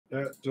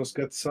Yeah, just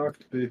get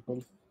sucked,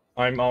 people.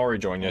 I'm already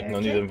joined you.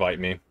 No need to invite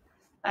me.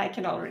 I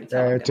can already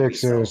tell. Yeah, it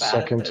takes you a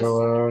second to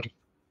load.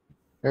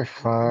 You're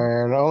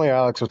fine. Only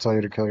Alex will tell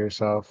you to kill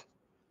yourself.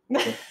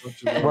 That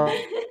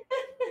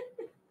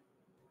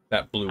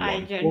blue one.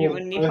 I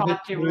genuinely I thought hate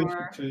you to break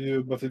were. it to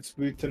you, but it's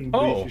written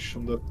Oh. British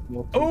on that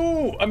note.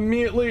 Oh,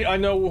 immediately I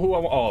know who I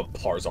want. Oh,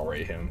 Plar's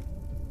already him.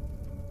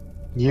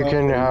 You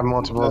can have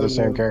multiple of the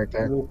same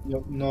character.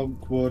 No,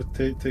 Quart,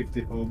 take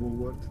the hobo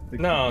word.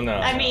 No.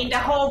 I mean, the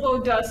hobo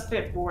does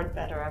fit Ward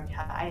better.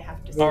 I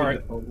have to say. All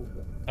right.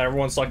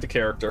 Everyone select a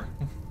character.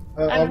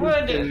 I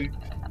would.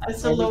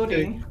 It's a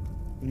loading.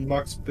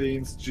 Max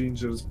Payne's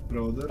Ginger's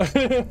brother.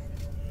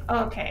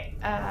 Okay.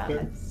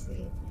 Let's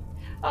see.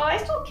 Oh, I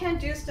still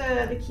can't use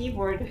the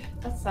keyboard.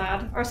 That's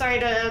sad. Or sorry,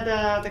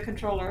 the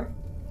controller.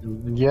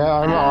 Yeah,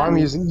 I'm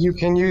using. You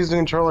can use the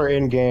controller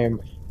in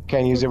game.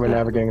 Can't use it when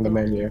navigating the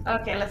menu.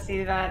 Okay, let's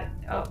see that.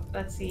 Oh,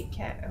 let's see.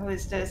 Who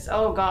is this?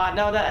 Oh God,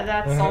 no,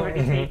 that's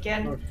already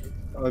taken.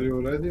 Are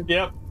you ready?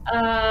 Yep.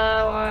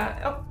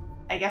 Oh,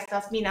 I guess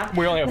that's me now.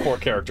 We only have 4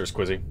 characters,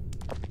 Quizzy.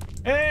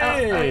 Hey!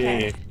 Oh,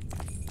 okay.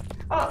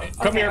 Oh,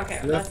 Come here. Okay,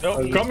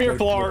 Oh, come here,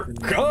 Plar.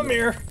 Come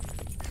here.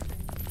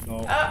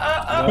 No.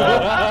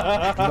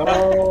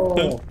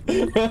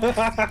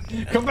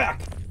 No. Come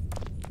back.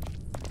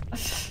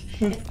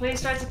 If play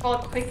starts to fall,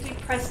 quickly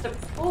press the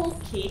pull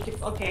key.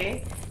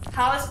 Okay.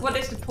 What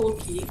is the pull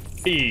key?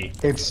 E.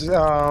 It's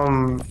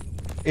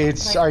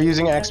are you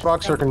using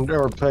Xbox or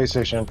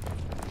PlayStation?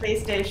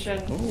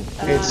 PlayStation.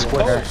 It's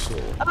square.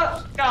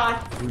 Oh God.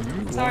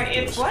 Sorry,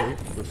 it's what?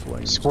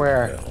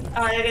 Square.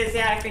 Oh, it is.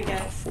 Yeah, I can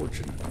guess.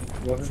 Fortunate.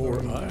 For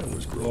I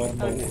was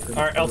growing old.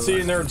 Alright, I'll see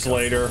you nerds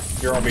later.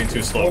 You're all being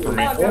too slow for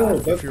me.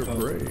 If you're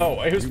brave,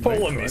 Oh, who's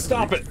pulling me?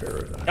 Stop it!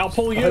 I'll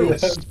pull you!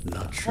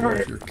 Not sure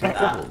if you're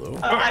capable though.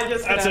 I'm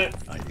just That's gonna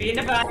it. be in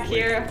the back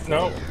here.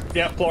 No.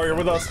 Yeah, Plar, you're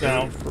with us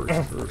now.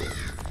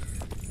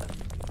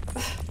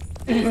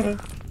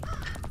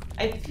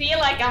 I feel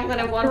like I'm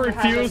gonna want to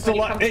have refuse it to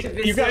when it comes let. to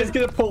Hey, you guys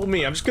gonna pull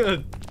me. I'm just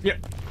gonna. Yeah.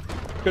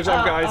 Good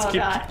job, guys.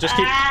 Just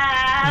keep.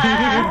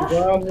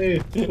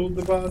 Bunny, pull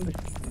the bunny.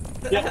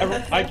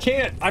 Yeah, I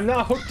can't. I'm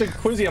not hooked to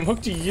Quizzy. I'm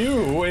hooked to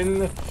you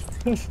in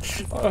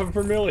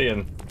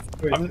Vermilion.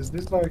 Wait, is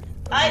this like?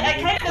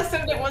 I kind of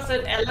assumed it was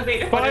an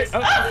elevator. But it's...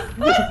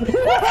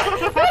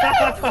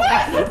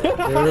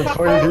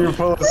 You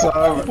pull us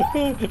up.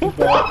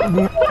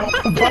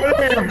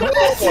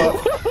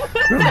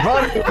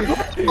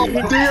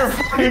 Buddy, do your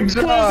fucking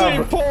job.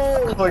 Quizzy,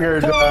 pull! Like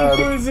her Pull, dad.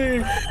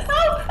 Quizzy!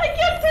 Oh, I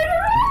can't turn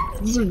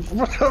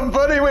around!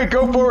 Buddy, wait,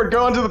 go forward.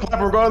 Go onto the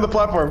platform. Go on the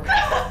platform.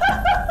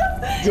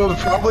 You'll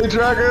probably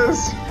drag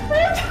us.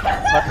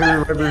 I can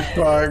remember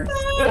fuck.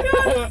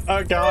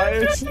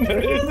 Guys.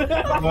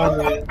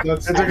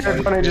 It's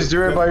okay, Bunny. Just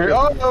do it by your.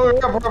 Oh no,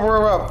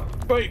 we're up.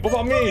 Wait, what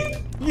about me?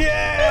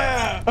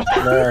 Yeah!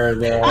 There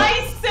we go.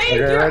 I saved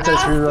your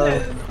asses!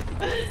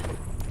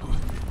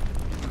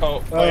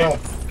 Oh, wait.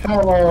 Come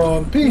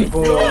on,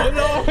 people!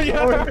 No,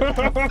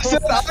 yeah.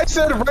 I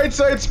said right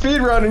side speed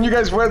run, and you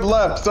guys went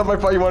left. It's not my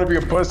fault. You want to be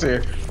a pussy.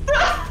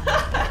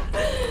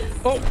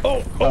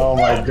 Oh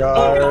my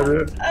god.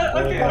 Okay,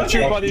 I got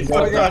you, buddy.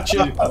 I got you.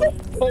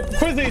 Oh,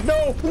 Quizzy,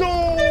 no!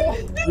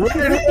 What are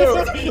you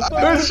doing? I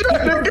was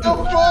trying to go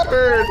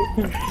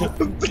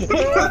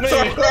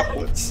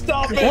forward.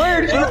 Stop it!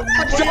 Wait,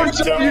 you're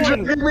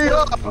dragging me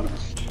up.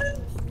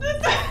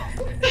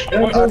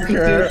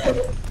 Okay.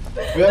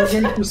 We are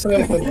going to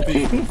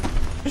Saturday.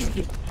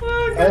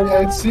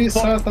 I see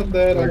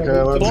Saturday.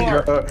 Okay, let's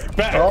go.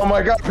 Oh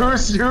my god,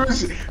 who's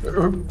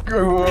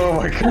oh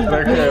my god,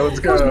 okay, let's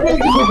go.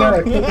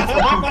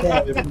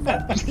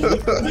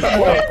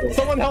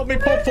 Someone help me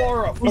pull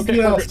Flora up.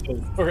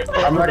 Okay.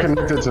 I'm not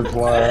connected to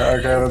Flora.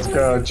 Okay, let's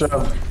go.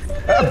 Jump.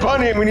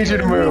 Bunny, we need you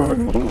to move.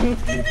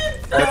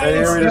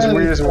 Here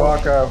we just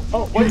walk up.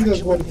 Oh, wait,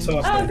 there's one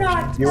Oh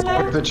god! You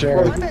walk the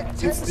chair.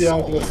 It's the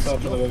ugliest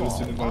stuff I've ever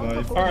seen in my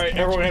life. Alright,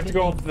 everyone have to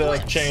go up the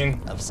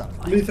chain.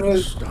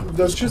 Literally,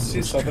 don't you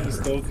see somebody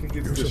stalking? It's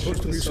You're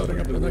supposed to be setting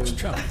up the next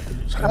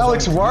challenge.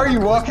 Alex, why are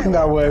you walking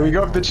that way? We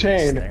go up the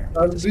chain.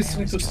 I'm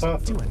listening to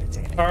stuff.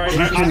 Alright,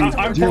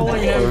 I'm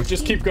following him.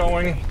 Just keep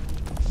going.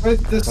 Wait,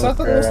 the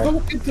Satan was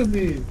talking to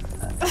me.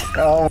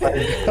 Oh my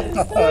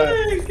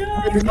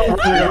god. You're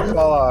gonna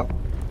fall off.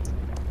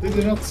 Did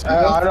you not see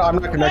I'm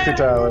not connected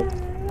to Alex.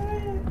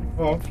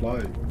 Oh, I'm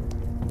flying.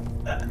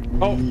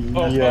 Oh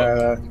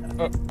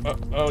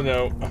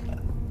no.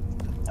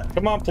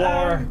 Come on,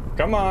 Plar.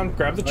 Come on,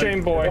 grab the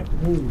chain, boy.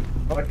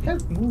 I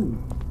can't move.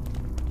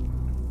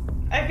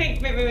 I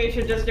think maybe we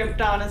should just jump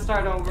down and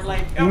start over,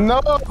 like... Oh. No,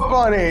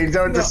 Bunny!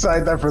 Don't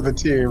decide that for the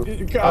team.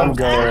 I'm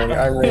going.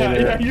 I made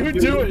it. Yeah, you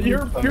do it.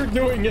 You're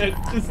doing it.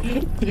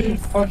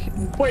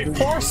 Wait,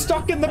 Plar's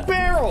stuck in the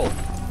barrel.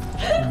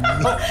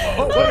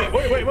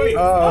 Wait.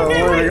 Oh,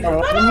 Okay, where wait. we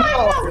go?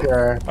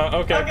 No.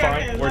 Okay,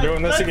 fine. We're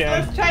doing this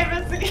again. Let's try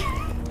this again.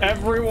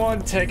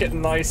 Everyone take it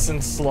nice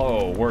and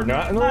slow. We're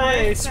not in a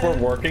race, we're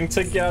working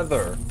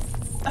together.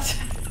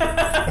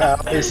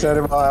 Alex said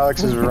it while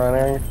Alex is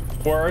running.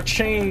 We're a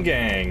chain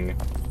gang.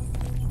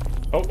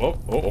 Oh,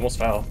 almost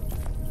fell.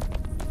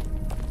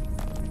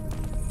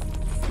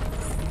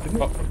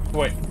 Oh,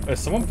 wait, is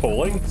someone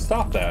pulling?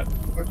 Stop that.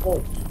 Fuck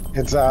off.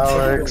 It's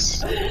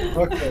Alex.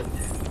 Fuck off.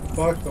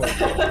 Fuck off.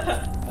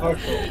 Fuck off.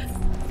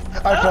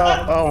 I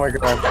fell. Oh my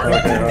god.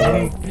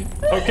 Okay,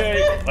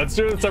 Okay, let's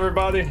do this,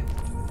 everybody.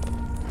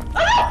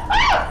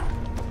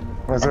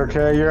 It's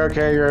okay. You're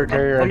okay. You're okay.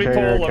 You're Let me okay.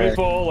 pull, You're let me okay.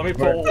 pull, let me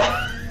pull.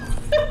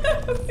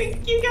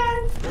 Thank you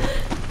guys.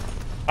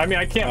 I mean,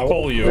 I can't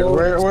pull you.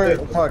 Wait.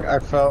 Fuck, I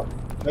fell.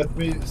 Let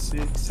me see.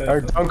 Oh,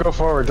 don't go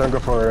forward. Don't go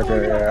forward.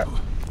 Okay, yeah.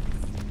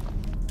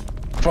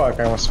 Fuck,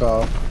 I almost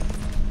fell.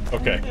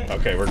 Okay,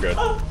 we're good.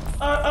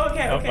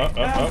 Okay.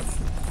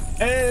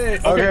 Hey,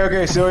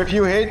 Okay. So if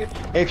you hit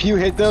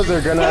those,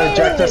 they're gonna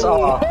eject us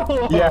off.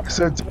 Yeah.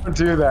 So don't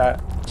do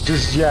that.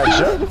 Just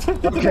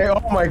okay.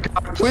 Oh my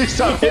god! Please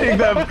stop hitting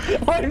them.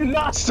 I'm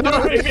not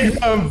Stop doing hitting it.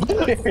 them.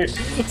 Please.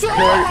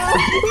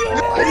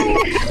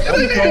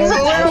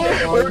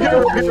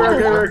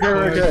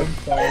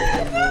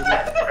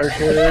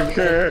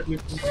 Okay.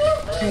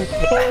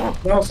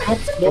 No, stop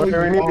slowing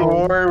We need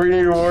war. We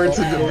need war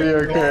to be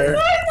okay.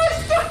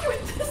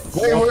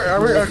 Wait,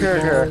 are we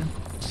okay?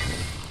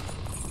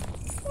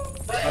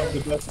 I'm the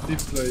best team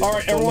player.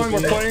 Alright, everyone,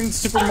 we're playing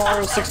Super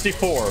Mario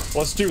 64.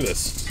 Let's do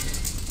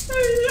this.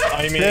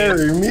 I mean...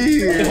 Carry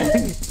me.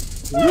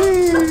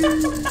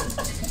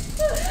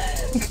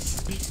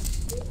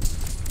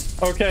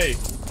 Okay,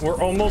 we're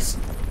almost...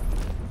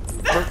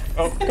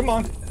 oh, come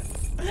on.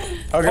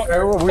 Okay,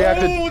 well, we have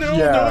to.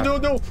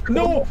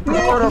 No!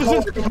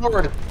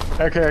 Forward.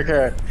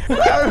 Okay.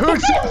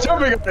 Who's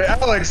jumping on it?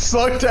 Alex,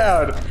 slow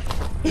down.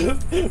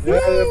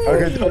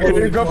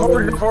 Okay, go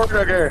forward.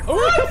 Okay.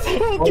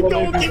 Keep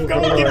going,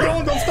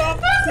 don't stop!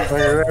 Okay,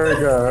 there we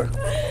go.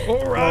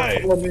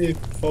 Alright. Follow me.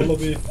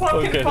 What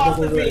Okay. could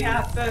possibly I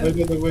happen?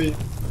 know the way.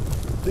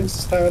 This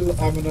is hell,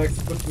 I'm an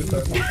expert with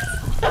that.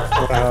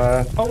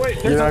 Oh wait,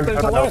 You're there's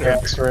not a an ladder.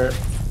 expert.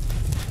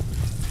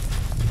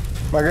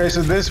 Okay,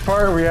 so this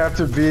part we have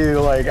to be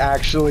like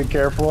actually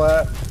careful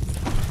at.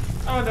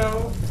 Oh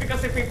no,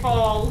 because if we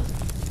fall...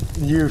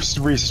 You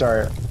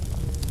restart.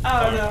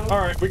 Oh no.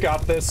 Alright, we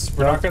got this.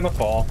 We're not gonna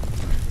fall.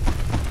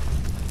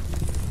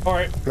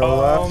 Alright, Go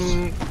left.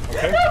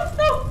 okay.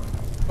 No!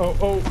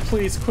 Oh,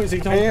 please, Quizzy,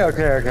 don't. Hey,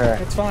 okay.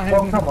 It's fine.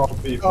 Oh, come on,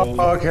 people.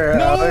 Oh, okay,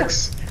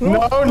 Alex.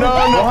 No.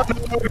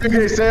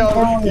 Okay, stay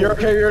on. You're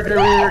okay. You're okay.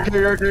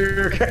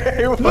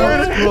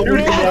 Where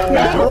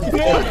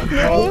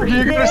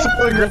you gonna sit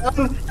on the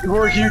ground?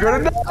 Where you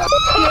gonna?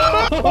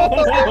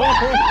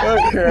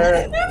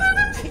 Okay.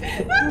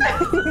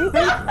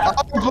 I'm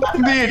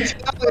playing the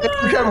Italian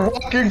who kept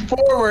walking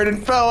forward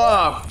and fell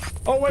off.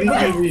 Oh wait, look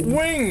at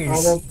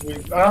Wings.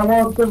 wings! I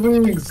want the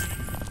wings.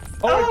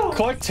 Oh,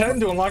 collect 10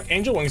 to unlock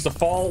angel wings to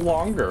fall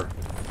longer.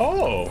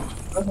 Oh.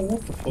 I don't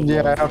want to follow.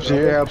 Yeah, it helps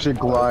you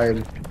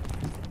glide.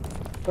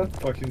 That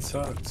fucking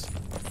sucks.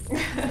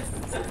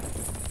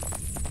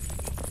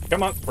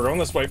 Come on, we're going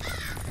this way.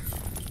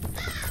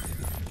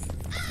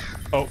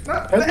 Oh.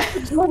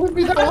 What would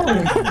be down?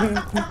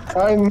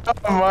 I know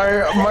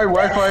my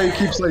Wi-Fi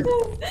keeps like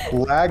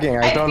lagging.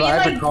 I don't know. I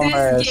have to call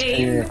my This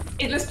game SP.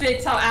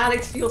 illustrates how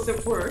Alex feels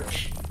at work.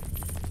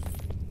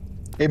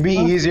 It'd be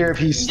easier if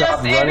he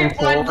stopped running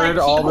everyone, forward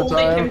like, all the keep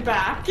holding him time.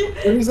 back.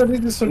 There is an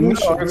easy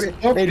solution.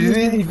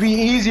 It'd be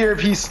easier if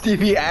he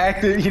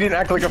didn't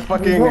act like a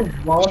fucking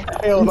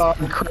child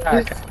on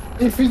crack.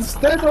 If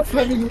instead of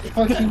having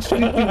fucking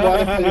shitty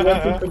Wi-Fi, you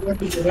want to connect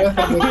to the rest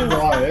of the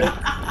wire,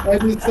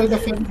 and instead of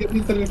having an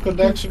internet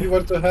connection, you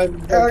want to have...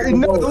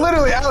 No,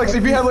 literally, Alex,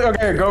 if you have like,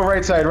 okay, go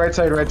right side.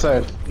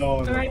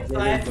 No, Right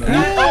side.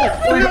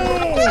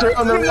 Straight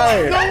on the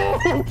right.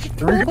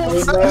 We go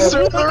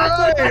faster on the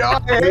right. Oh,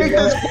 I hate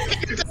this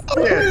fucking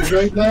Italian.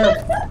 Right there.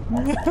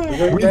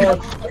 We go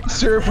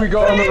faster if we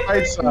go on the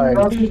right side.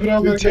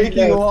 You're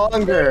taking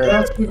longer.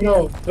 Trust me,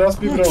 bro.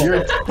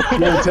 You're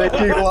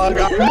taking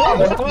longer.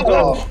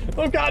 Oh,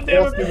 god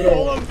damn it!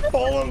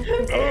 Pull him!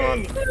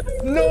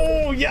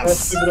 No,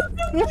 yes!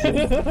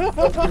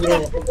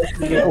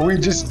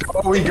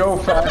 We go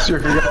faster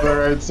if we go on the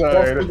right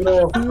side.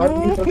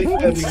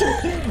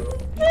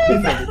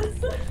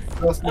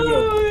 Trust me, bro.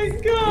 Oh my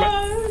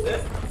god!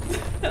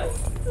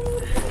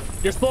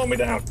 You're slowing me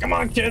down. Come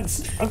on,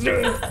 kids. Let's do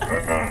it.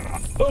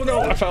 Oh no,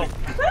 I fell.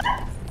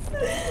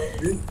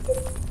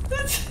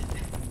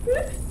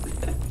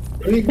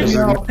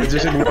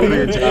 Just ignore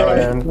the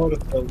Italian.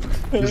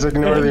 Just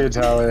ignore the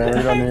Italian.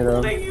 We don't need him.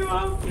 Holding you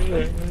up.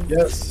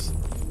 Yes.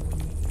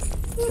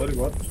 Sorry,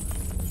 what?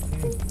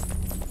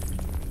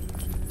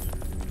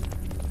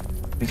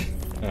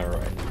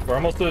 Alright. We're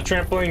almost to the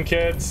trampoline,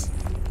 kids.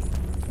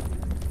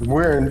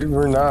 We're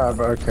not,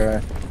 but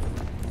okay.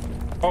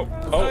 Oh.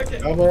 Okay.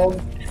 Down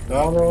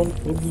on,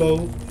 good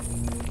low.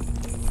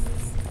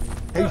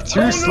 Hey,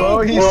 too slow,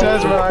 he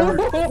says when I'm...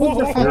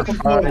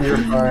 You're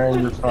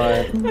fine.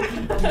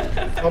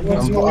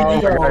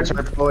 I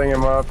tried pulling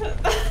him up.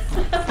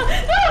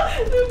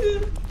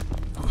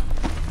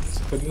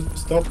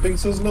 Stop being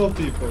so slow,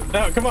 people.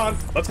 No, come on.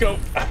 Let's go.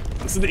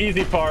 This is the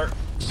easy part.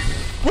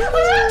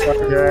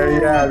 Okay,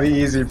 yeah, the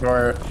easy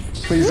part.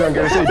 Please don't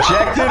get us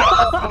ejected.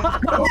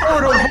 Go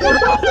forward.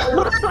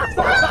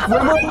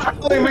 When we're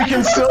falling, we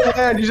can still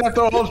land. You just have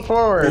to hold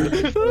forward.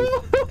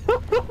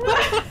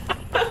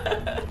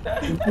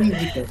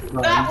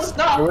 That was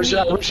not I wish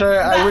me. we could.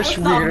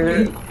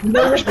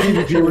 That I was wish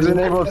PvP was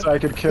enabled so I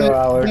could kill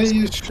Alex.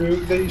 The issue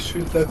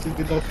is that you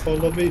did not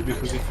follow me,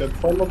 because if you had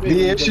followed me...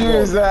 The issue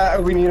is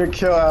that we need to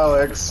kill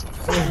Alex.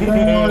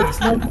 No, it's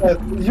not that.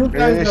 You The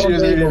guys issue are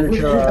is we need to unable.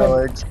 kill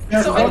Alex.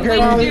 So Okay,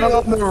 if we we're do-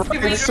 on the if we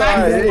right do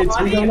side. active It's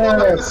body-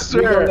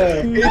 faster.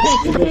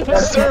 It's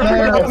faster.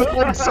 We're on the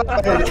right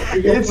side.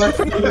 It's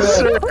faster.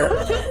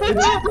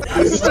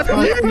 It's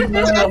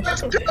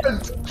faster.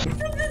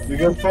 You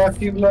go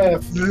fucking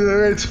left.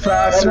 It's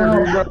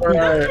faster. We go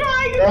right.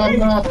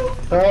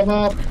 Come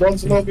up, don't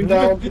slow me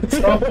down.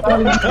 Stop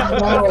telling me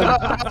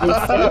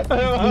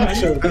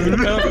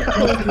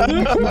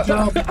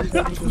down.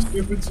 You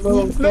stupid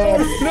slow down.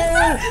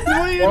 No!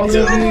 On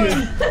the knee.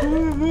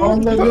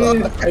 On the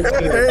knee. I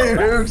hate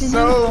him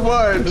so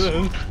much.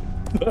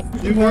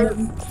 You are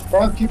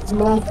fucking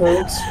slow,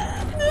 folks.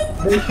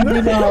 Making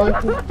me down.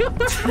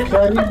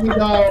 Carrying me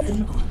down.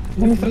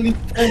 Literally,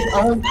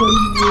 I'm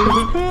telling you.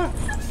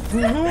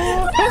 Think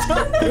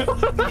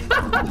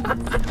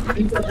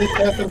of the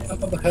effort of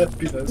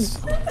happiness.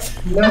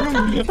 Let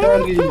me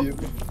carry you.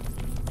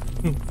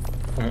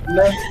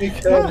 Let me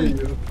carry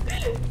you.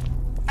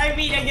 I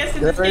mean, I guess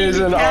in this There game is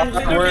you an can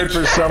odd word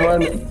for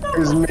someone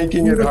who's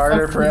making it Who the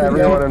harder fuck for is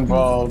everyone that?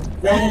 involved.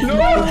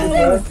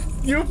 No!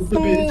 You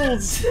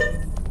fools!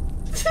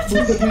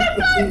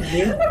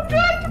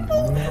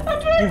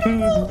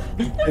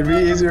 It'd be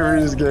easier if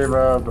we just gave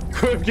up.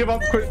 Give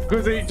up,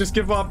 Quizzy, just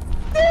give up.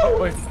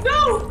 Oh, wait.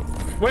 No!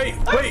 Wait!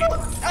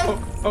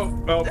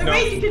 Oh, no.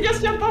 Wait, you can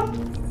just jump up.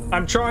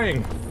 I'm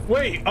trying.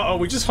 Wait,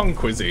 we just hung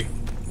Quizzy.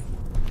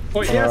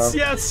 Wait, yes!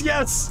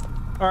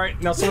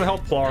 Alright, now someone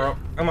help Plaro.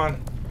 Come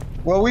on.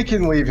 Well, we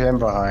can leave him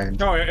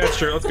behind. Oh, yeah, that's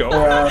true, let's go.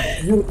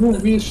 You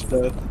wish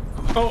that.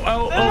 Oh,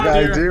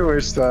 I dear. do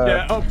wish that.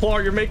 Yeah,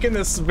 Plaro, you're making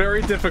this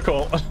very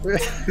difficult.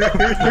 he's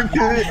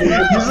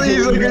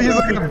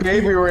like a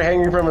baby we're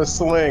hanging from a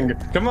sling.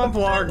 Come on,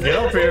 Plaro, get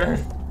up here.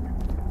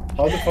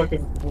 How the fuck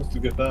am I supposed to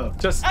get out?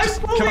 Just I'm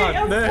come pulling, on,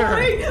 I'm there.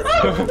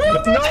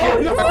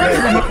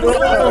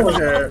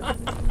 Okay.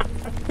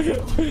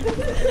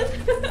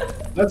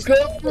 Let's go!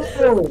 Let's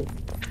go!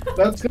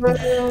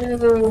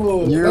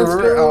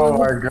 Oh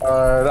my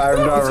god,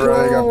 I'm not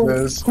running up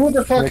this. Who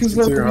the fuck Makes is it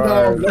letting too me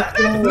hard.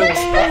 down?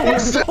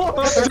 Let's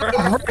go!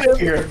 Stop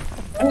running!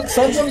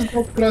 Someone's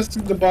not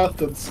pressing the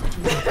buttons.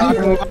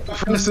 I'm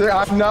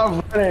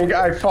not running,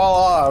 I fall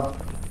off.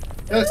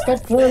 Yeah,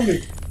 stop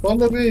falling.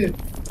 Follow me.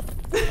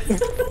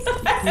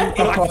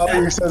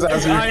 Falling says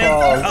as he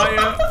falls. I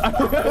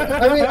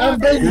mean, I'm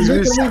being This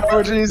would be so literally...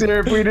 much easier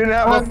if we didn't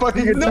have a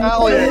fucking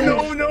Italian.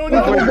 No.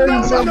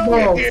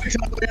 Italian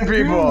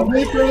people.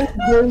 Literally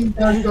going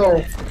there,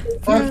 go.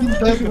 Fucking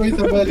dead weight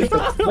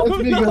America. Let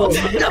me go.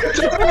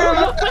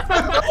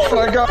 Oh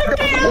my god, go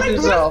fuck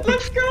yourself.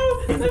 Let's go.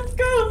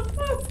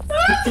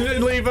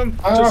 Leave him.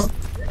 Just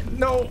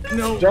No.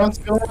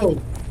 Just go.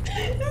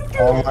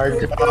 Oh my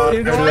god.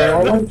 You know I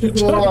what? want to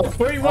go up.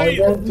 Wait.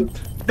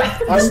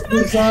 I'm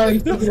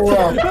designed to go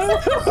up.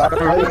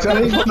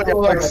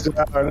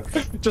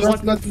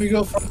 Just let me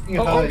go fucking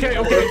high. Okay,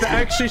 that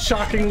actually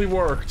shockingly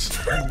worked.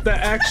 That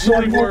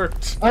actually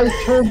worked. I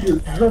told you,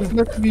 just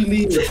let me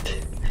leave.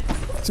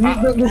 See,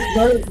 look,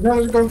 now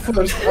I'm going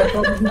first. I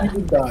probably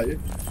will die.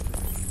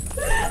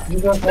 You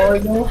know how I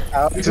know?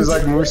 Alex is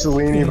like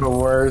Mussolini, but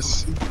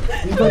worse.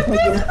 You don't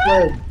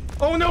understand.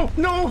 Oh no!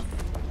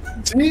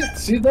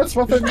 See, that's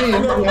what I mean.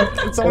 You have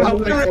to It's all follow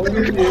the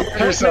lead.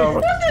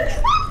 Yourself.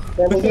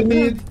 Follow the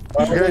lead.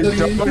 Okay, don't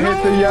hit the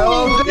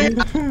yellow thing.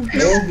 No,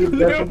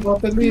 that was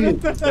not the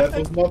lead. That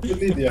was not the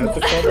lead. You have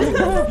to follow it.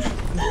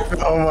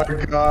 Oh my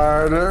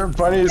god.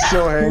 Bunny is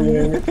still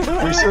hanging. We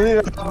still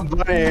need to help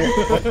Bunny.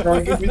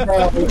 Don't give me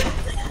down.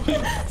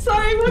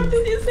 Sorry, what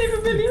did you say,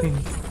 Pavilion?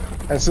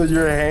 And so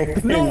you're hanging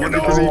No,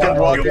 because you can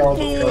walk you out.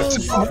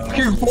 fools.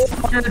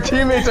 Your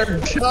teammates are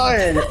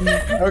dying.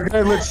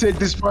 Okay, let's take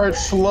this part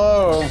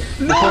slow.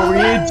 Before we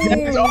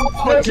eject all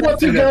That's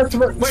what you got to...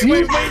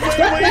 Wait.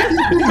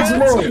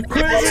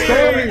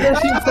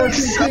 I'm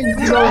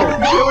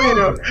killing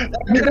you.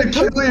 I'm gonna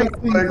kill you,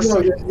 Alex.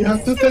 You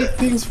have to take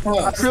things I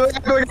fast. feel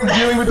like I'm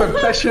dealing with a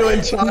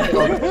petulant child.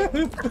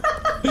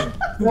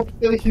 Not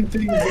taking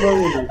things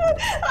slowly.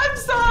 I'm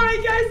sorry,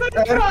 guys. I'm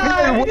And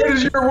trying. what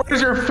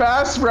does your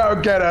fast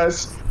route get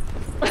us?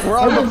 We're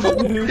on the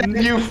floor,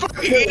 you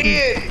fucking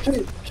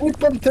idiot!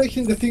 Keep on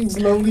taking the things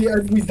slowly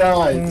and we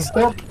die.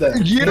 Stop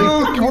that. You Take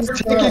were things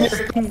taking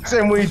fast. it fast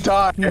and we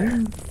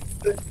died.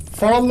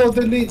 Follow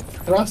the lead.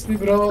 Trust me,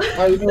 bro.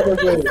 I know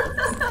the way.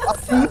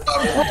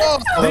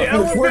 The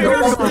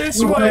elevator's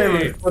this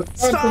way!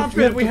 Stop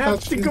it! We have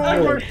to go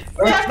over.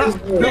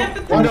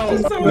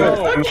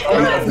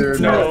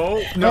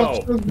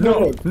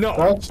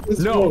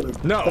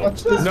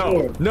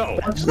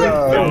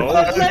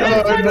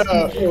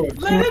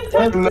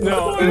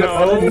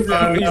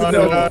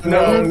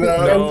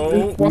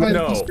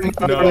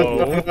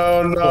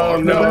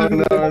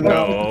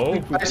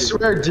 No, I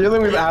swear,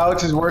 dealing with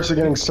Alex is worse than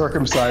getting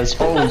circumcised.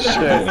 Holy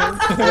shit.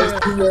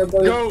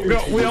 Go,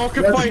 we all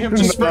can fight him.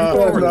 Just sprint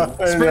forward.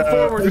 Sprint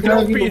forward. You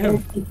can beat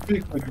him.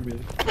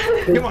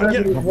 Come on,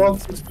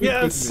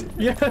 yes.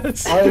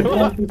 I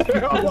want to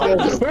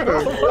speak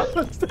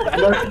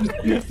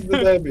to the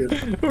Damien.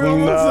 We're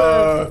almost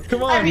there.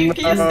 Come on. I mean,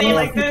 can you stay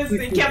like this?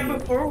 You can't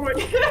move forward.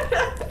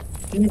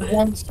 He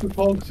wants to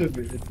talk to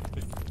me.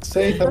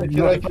 Say something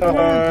like No.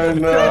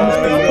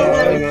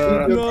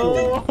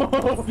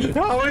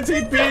 How is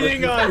he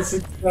beating us?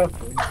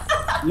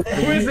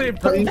 Quizzy,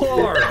 put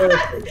Plar.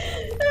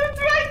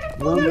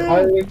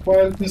 I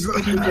require to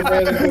speak to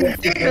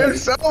the man.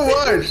 So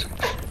much!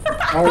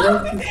 I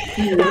want to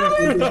speak to the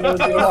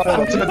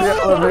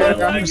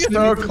I'm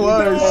so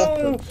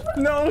close.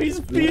 No, he's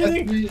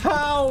beating.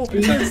 How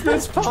is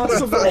this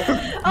possible?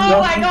 Oh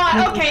my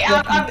god, okay,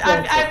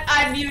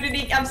 I'm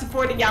muting, I'm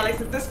supporting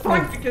Alex at this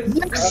point because...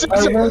 You're such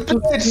I a want to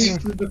bitch!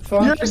 speak to the You're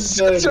fucking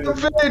such a Damien.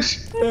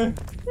 bitch!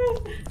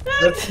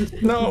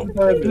 No.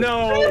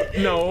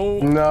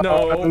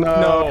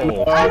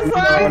 I'm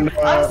sorry,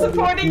 I'm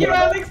supporting you,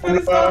 Alex, for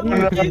this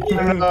moment. No.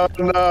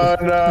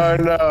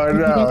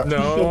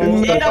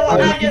 You know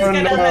what,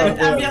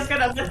 I'm just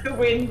gonna let the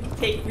wind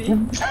take me.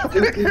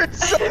 You're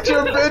such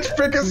a bitch!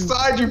 Pick a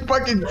side, you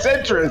fucking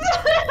centrist!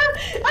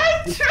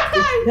 I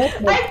tried!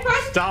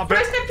 Stop it.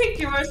 First I picked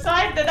your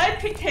side, then I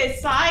picked his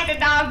side, and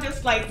now I'm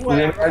just like,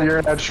 whatever.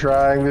 You're not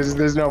trying.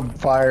 There's no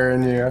fire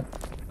in you.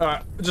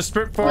 Just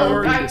sprint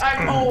forward.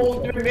 I'm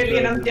old,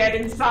 Vermilion, I'm dead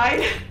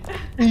inside.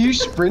 Are you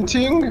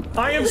sprinting?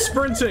 I am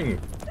sprinting.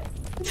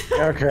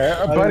 Okay,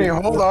 buddy,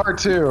 hold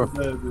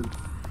R2.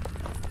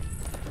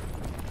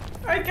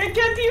 I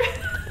can't even...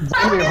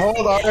 Buddy, hold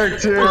Oh,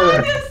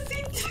 R2. just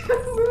see two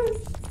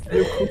moves.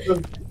 You could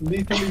have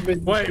literally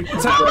been. Wait,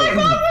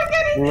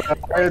 Oh my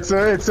god, It's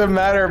a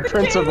matter of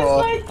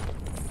principle.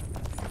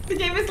 The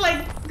game is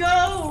like,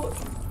 go!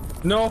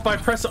 No, if I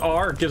press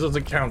R, it gives us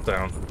a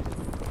countdown.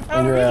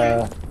 Oh,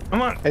 Yeah.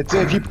 Come on, It's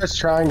if you press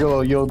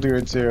triangle, you'll do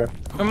it too.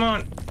 come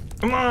on,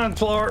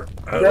 Plar.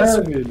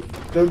 Damien,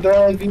 the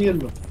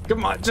Damien.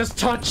 Come on, just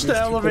touch the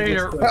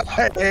elevator. I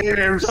hate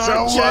him so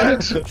Touch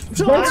much. it. That's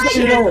Touch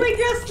you it. know. We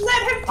just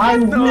let him I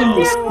go!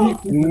 will speak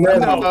to No,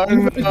 the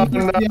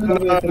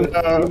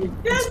no,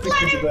 Just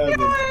let him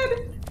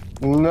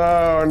go!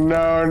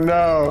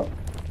 No.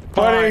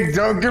 Buddy,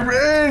 don't give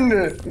in!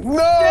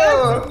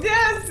 No!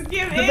 Just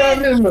give in!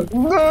 Damien.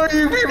 No,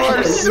 you people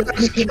are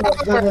such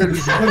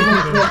cowards!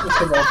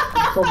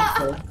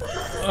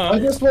 I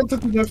just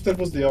wanted to know if that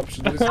was the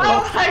option. Oh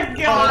my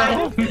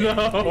god!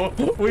 Oh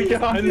no, we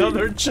got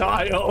another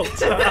child.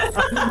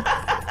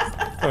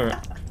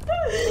 Alright.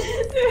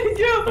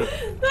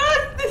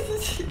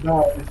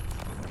 No.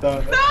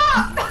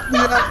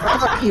 Yeah,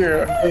 fuck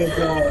you.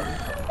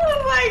 Oh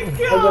my I'm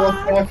gonna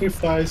god!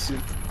 sacrifice you.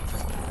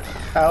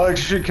 Alex,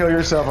 you should kill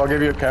yourself. I'll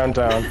give you a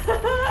countdown.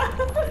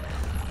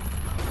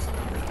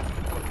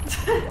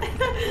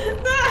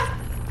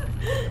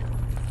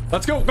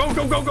 Let's go, go.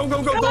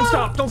 Don't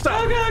stop. Go,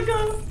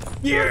 go!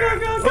 Yeah.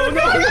 Go!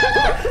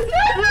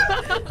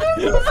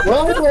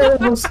 Well, I'm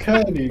always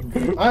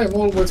canning. I'm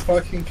always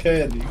fucking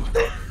canning.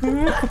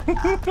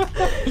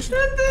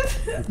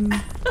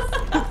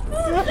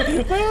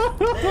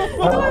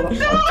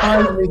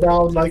 Tie me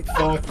down like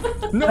fuck.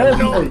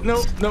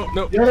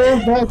 No. You're all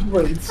bad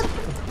weights.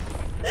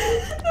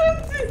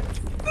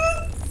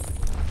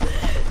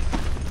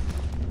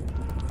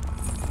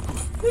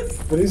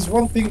 There is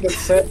one thing that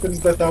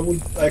happens that I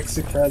would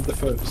exit hand the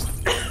first.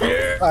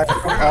 I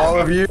hope all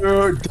of you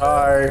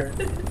die.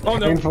 Oh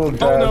no. Painful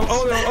deaths.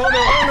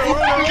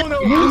 Oh no.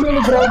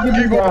 Little dragging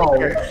me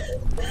down.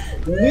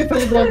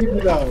 Little dragging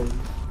me down.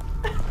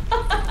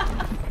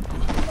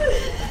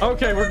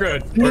 Okay, we're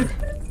good.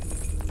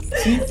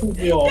 See to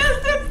me off.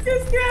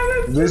 Just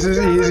grab him! This is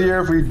easier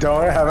if we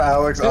don't have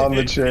Alex on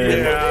the chain.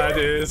 Yeah, it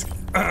is.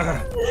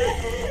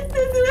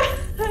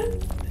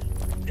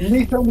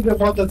 Literally the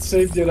one that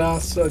saved your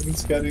ass and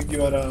is carrying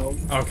you around.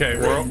 Okay,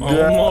 we're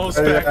almost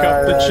back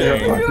up the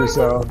chain. Fuck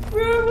yourself.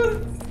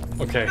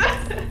 Okay,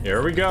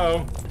 here we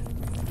go.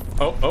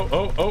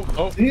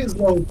 Oh. Please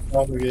don't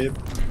come again.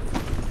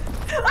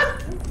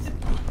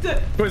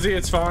 Quizzy,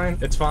 it's fine.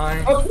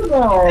 Oh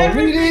no,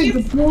 Everything really?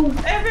 is- The pool?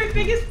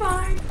 Everything is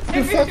fine! The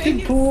Everything fucking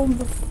is... pool?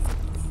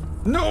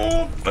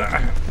 No!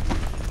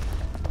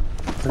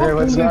 Okay,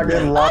 let's not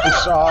get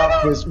launched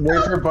off. Just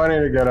wait for Bunny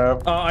to get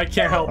up. I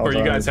can't help her. Hold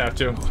You on. guys have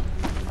to.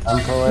 I'm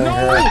pulling No!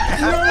 her.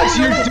 Alex,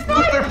 you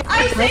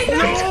I say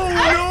No!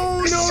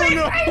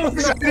 I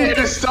need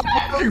to stop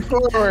moving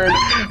forward.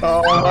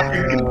 Oh my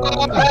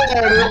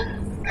god.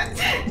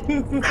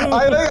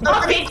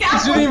 Okay,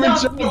 that didn't even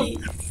was jump. not me.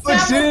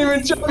 Alex didn't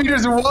even jump. He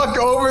just walked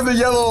over the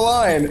yellow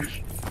line.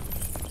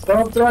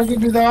 Stop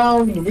dragging me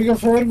down. We go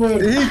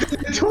forward. He did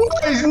it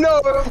twice. No,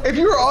 if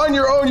you were on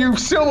your own, you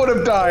still would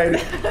have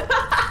died.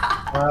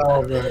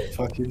 Oh, man.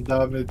 Fucking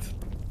damn it.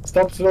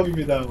 Stop slowing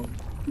me down.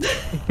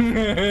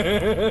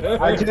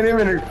 I can't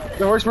even.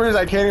 The worst part is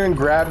I can't even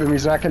grab him.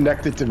 He's not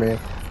connected to me.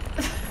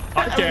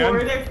 I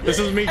can. This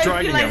is me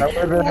dragging him. I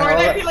feel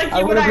like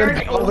you and I are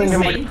the only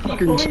him like sane a people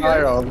fucking here.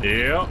 child.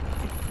 Yeah.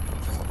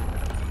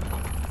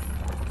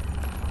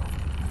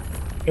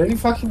 Can you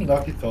fucking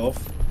knock it off?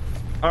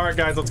 Alright,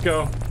 guys, let's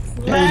go.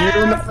 Can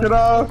you knock it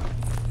off?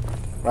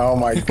 Oh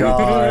my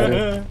god.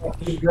 Oh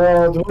my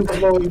god, who's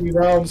slowing me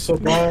down so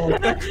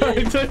bad?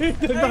 I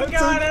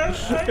got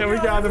him. Yeah, we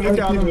got him, we I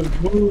got can't him.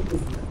 even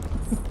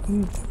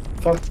move.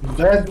 Fucking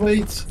dead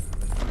weight.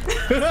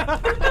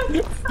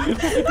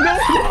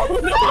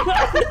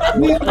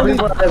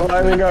 People are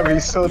lining up.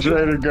 He's still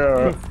trying to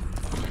go.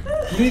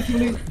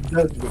 Literally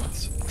dead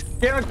weight.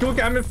 Yeah,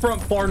 look, I'm in front,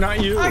 Flar,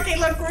 not you. Okay,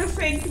 look, we're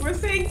synced. We're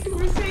synced.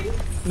 We're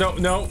synced. No,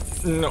 no,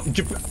 no.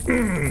 Get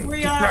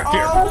We back are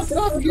here. all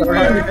the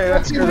Okay,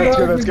 that's good, that's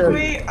good, that's good.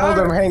 We Hold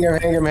him, are- hang him,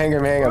 hang him, hang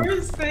him, hang him.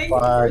 We're synced.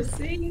 Fuck. We're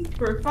synced.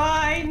 We're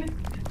fine.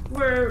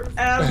 We're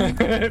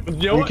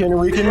You know We what? can.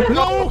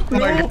 No, Oh my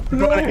no, God,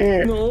 no, buddy.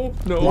 no,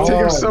 no. You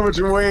take up so much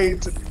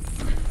weight.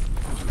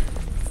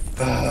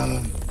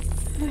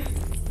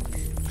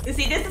 You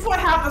see, this is what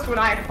happens when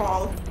I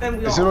fall. Then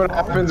we This is all what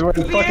fall. happens when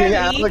fucking Clearly,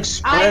 Alex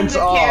I'm sprints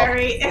the off.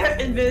 carry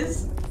in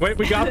this. Wait,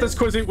 we got this,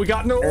 Quizzy. We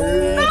got no.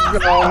 Oh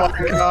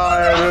my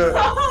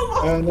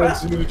god. And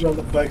as usual,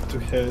 back to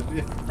head.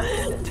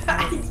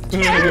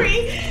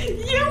 Carrie,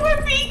 you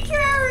would be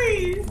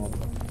Carrie.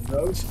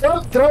 No,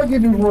 stop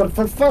dragging me more,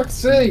 for fuck's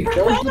sake!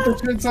 Don't put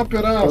the chins up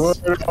your ass!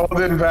 Hold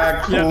it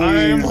back, please. Yeah, I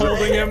am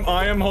holding him.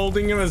 I am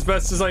holding him as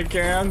best as I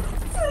can.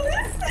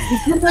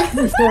 You make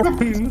me feel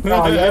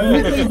die, I'm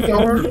literally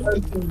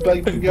don't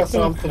like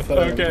yourself to fail.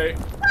 Okay.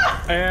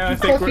 And I You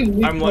think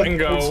fucking I'm need letting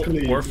that go. first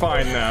clean. We're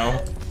fine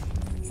now.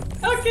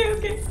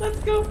 Okay, let's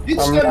go. Each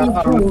I'm time you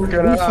not pull, you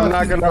gonna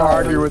fucking die.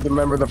 argue with the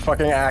member of the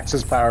fucking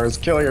Axis powers.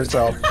 Kill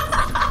yourself.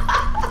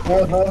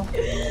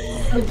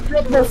 It's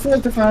not my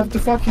fault if I have to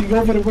fucking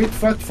overweight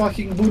fat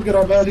fucking burger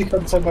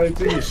Americans on my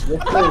dish. Okay,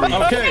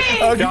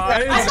 Okay,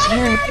 guys.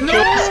 No!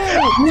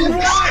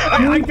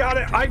 I got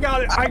it. I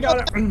got it. I got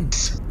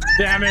it.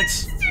 Damn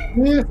it.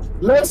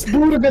 Less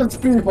burgers,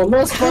 people.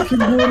 Less fucking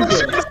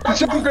burgers.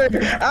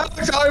 Jumping.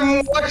 Alex,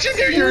 I'm watching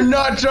you. You're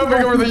not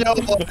jumping over the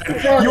yellow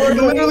line. You are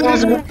literally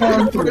just walking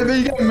over it, then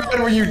you get mad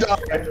when you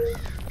die.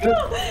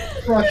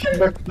 Fucking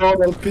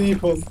McDonald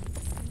people.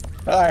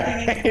 I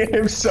hate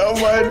him so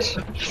much.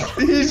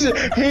 He's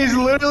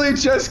literally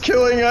just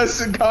killing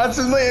us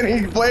constantly, and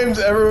he blames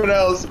everyone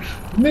else.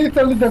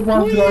 Literally the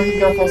one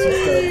driving up us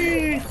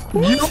instead.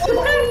 You're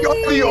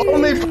the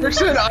only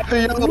person on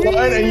the yellow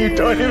line, and you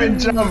don't even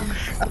jump.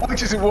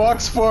 Alex just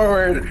walks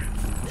forward.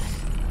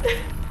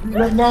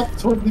 We're not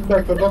holding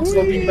back, we're not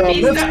slowing down.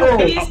 He's Let's the- go!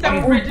 he's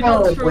the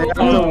original Full troll.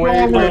 power. We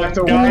have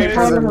to wait for the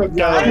elevator. We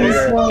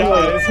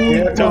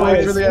have to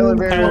wait for the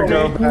elevator to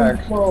go back.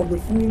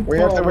 We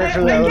have to wait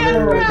for the elevator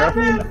to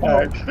go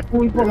back.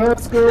 Full power,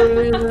 let's go!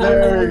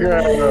 There we go.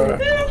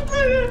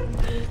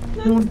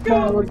 Full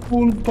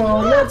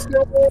power, let's go!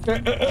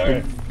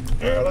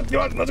 Let's go.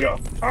 Let's go.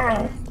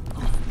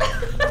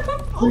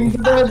 Bring the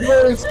dead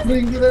weights,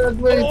 bring the dead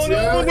weights,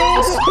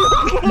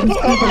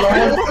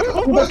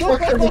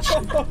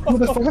 Who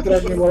the fuck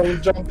dragged me while I was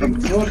jumping?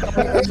 I'm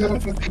gonna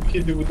fucking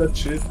kill you with that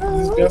shit.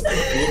 Disgusting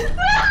shit.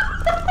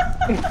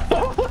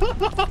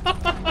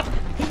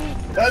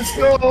 Let's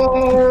go!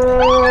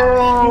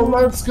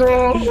 Let's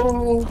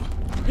go!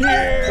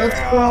 Yeah. Let's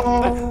go!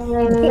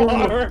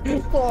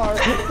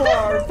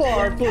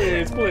 Far,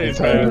 please, please,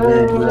 Time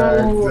man. to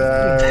drag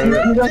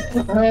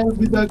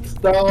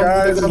that.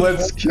 Guys,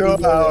 let's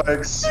kill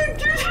Alex.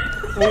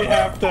 We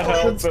have to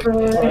help Let's him. go!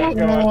 Alright,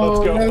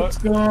 guys, let's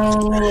go.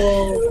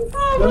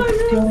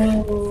 Let's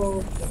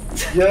go!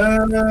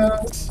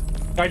 Yes!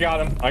 I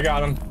got him. I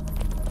got him.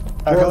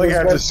 I feel like I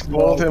have to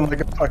scold him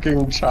like a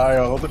fucking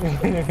child.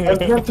 I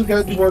swear to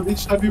God, when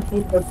each time you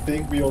pull that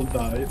thing, we all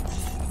die.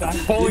 I'm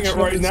pulling it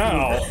right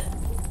now.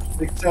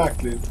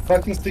 Exactly.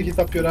 Fucking stick it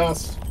up your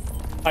ass.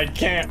 I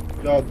can't.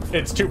 God.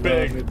 It's too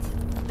big. Damn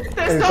it.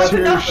 There's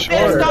too not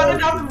short.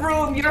 enough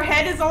room. Your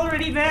head is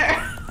already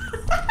there.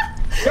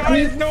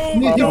 Guys, no,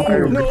 Me- no, Oh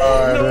no, my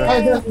God.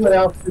 I no, definitely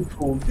have to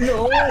pull.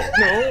 no,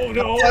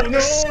 no,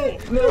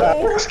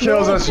 Alex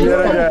kills us yet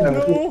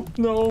again.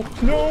 no.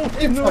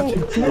 You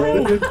fucking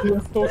pulled it.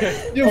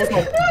 Okay, You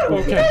fucking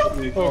pulled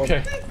it.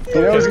 okay.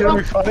 You know what's gonna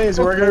be funny is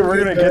we're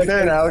gonna get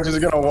there and Alex is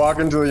gonna walk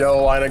into the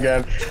yellow line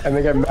again and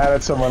then get mad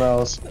at someone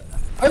else.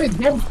 I mean,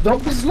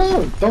 don't be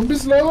slow. Don't be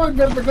slow. I'm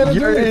gonna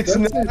do it. It's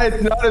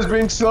not as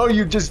being slow.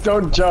 You just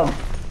don't jump.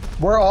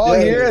 We're all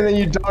Yeah. here, and then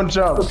you don't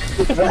jump.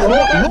 He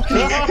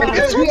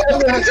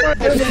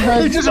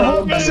just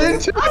walks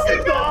into it.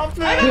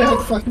 Yeah,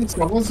 fucking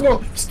stop. Let's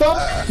go. Stop. I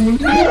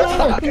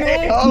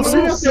hate all of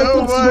you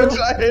so much.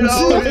 I hate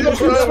all of you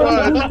so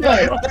much. I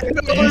hate all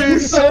of you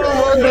so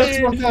much.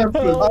 That's what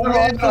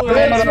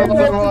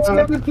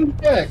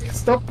happened.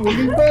 Stop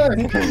moving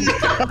back.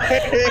 I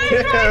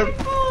hate him.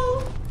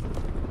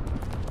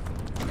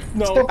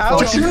 No,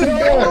 Alex, you're moving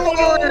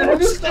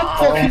back.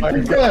 Stop! Oh my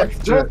Moving God. back.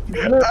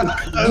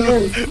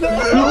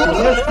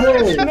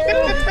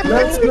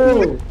 Let's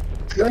go.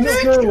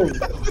 Let's go.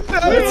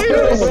 Let's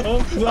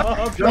go.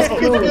 Stop! Let's go.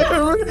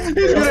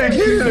 He's gonna get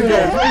it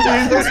again.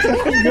 Let's go.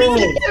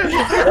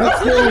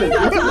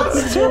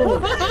 Let's go.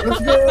 Let's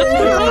go.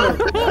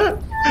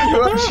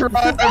 I'm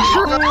trying.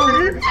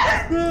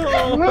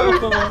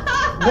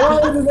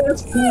 Why did I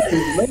speak?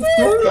 Let's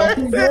go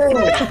fucking go.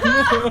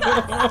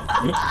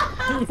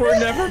 We're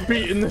never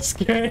beating this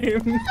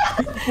game.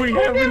 We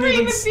I've haven't never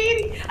even. even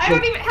seen. I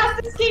don't even have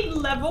this game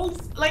levels.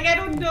 Like I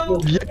don't know.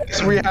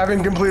 Yes, we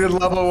haven't completed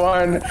level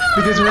 1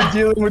 because we're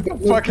dealing with the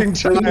fucking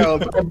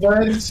child. A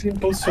very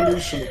simple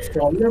solution.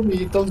 Follow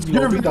me, don't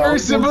Your slow me down. very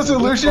simple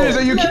solution is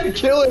that you keep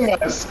killing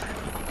us.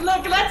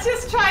 Look, let's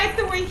just try it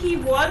the way he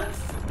wants.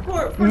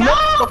 For No!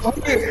 now.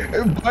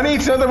 Bunny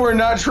said that we're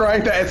not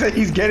trying that. It's that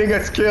he's getting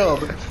us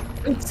killed.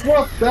 It's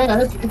not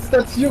that. It's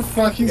that you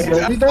fucking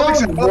slow me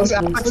Alex,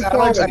 down.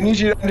 Alex, I need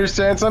you to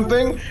understand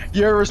something.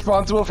 You're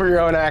responsible for your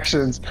own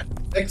actions.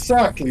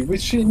 Exactly,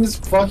 which is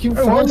fucking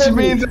Which follow me.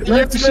 means that you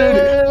Let's should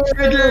go.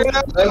 figure it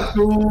out. Let's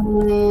go.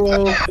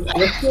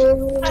 Let's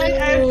go.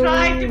 I'm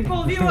trying to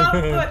pull you up,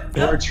 but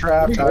We're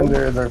trapped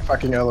under the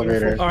fucking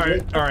elevator.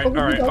 Alright.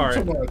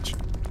 So much.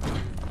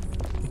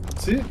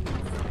 See?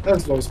 That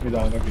slows me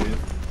down again.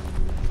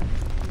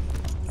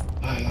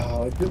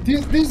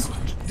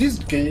 This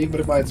game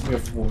reminds me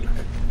of work.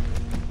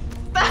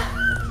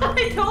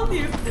 I told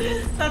you.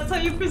 That's how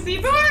you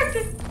perceive work.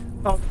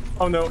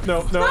 Oh no! I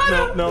We're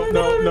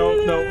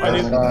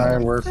need.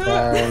 fine, we're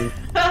fine.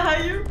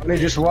 You. Bunny,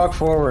 just walk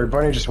forward.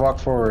 Bunny, just walk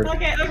forward.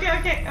 Okay.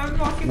 I'm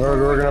walking.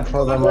 We're gonna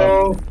pull them up.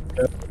 Go.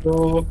 Let's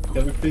go.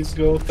 Can we please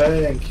go?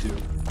 Thank you.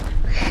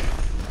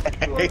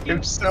 I hate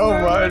him so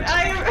much.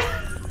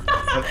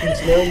 Fucking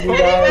slow me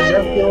down.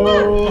 Let's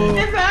go.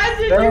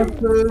 Imagine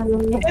Let's you. go.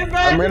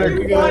 I'm gonna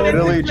Imagine go wanted to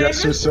Italy play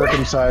just to with-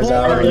 circumcise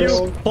Plar, Alex.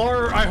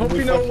 Plar, I hope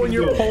you know when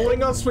you're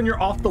pulling us, when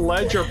you're off the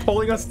ledge, you're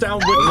pulling us down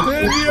with you.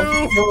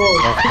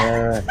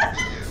 Okay.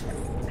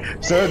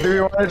 So do we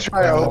want to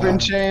try open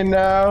chain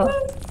now?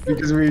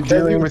 Because we're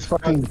dealing with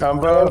fucking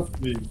Dumbo. Help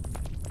me.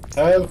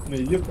 Help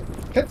me. You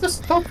can't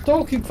just stop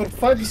talking for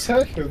 5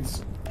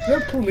 seconds.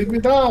 You're pulling me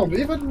down,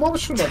 even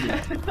emotionally.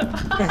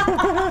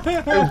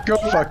 Go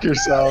fuck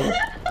yourself.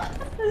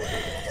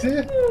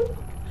 See?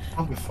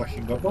 I'm a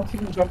fucking god. Not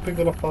even jumping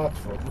on a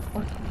platform. I'm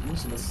fucking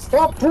useless.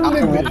 Stop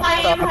pulling me!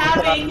 I am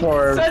having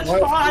such My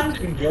fun.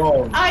 fucking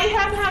god. I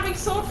am having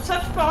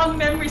such fond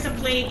memories of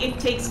playing It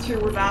Takes Two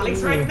with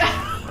Alex right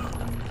now.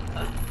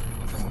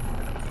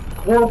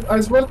 Well, I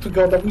swear to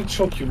god, I will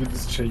choke you with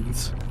these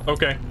chains.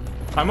 Okay.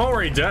 I'm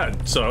already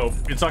dead, so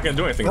it's not gonna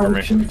do anything for I'll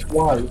me. kill you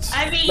twice.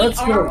 I mean, Let's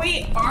are go.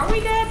 we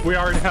dead? We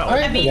are in hell.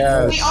 I mean,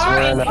 Yes, we are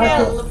we're in in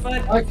hell,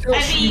 but I can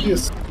I see mean,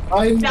 this.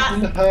 I'm that-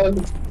 in hell,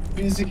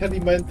 physically,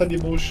 mentally,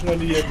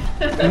 emotionally,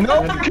 and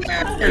No one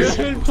cares.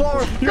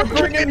 Plar, you're Kill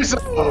bringing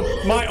yourself.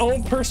 my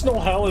own personal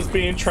hell is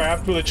being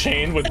trapped with a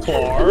chain with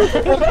Plar.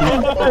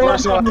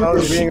 First of all, I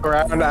was being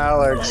around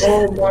Alex.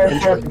 oh my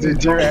fucking To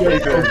do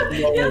anything.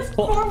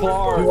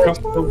 Plar, You are come,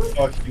 so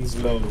fucking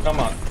slow. come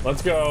on,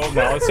 let's go.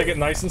 Now let's take it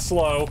nice and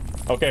slow.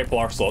 Okay,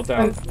 Plar, slow it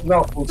down.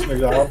 Now puts me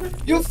down.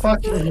 You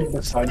fucking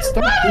imbecile.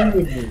 Stop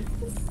doing me.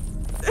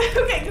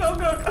 okay, go.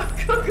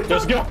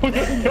 Just go,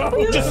 just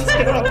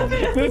go.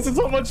 This is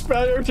so much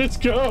better.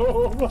 Just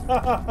go.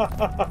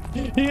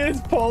 He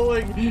is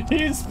pulling.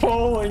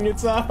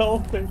 It's not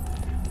helping.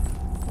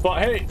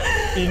 But hey,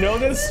 you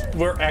notice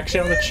we're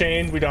actually on the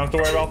chain. We don't have to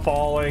worry about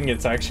falling.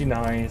 It's actually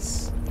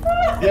nice.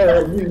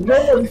 Yeah,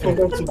 nobody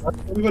forgot to that.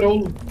 We were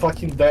all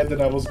fucking dead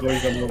and I was going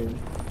alone.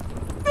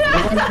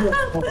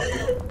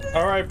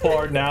 All right,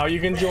 Plar. Now you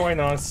can join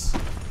us.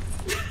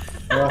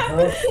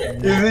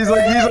 He's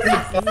like,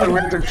 we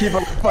have to keep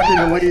on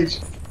fucking leash.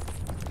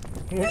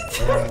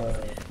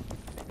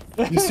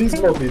 You see,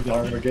 slow me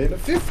down again.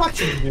 If you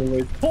fucking knew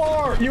it.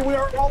 Plar, we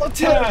are all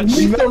attached.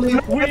 Literally,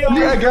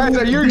 Yeah, guys,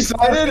 are you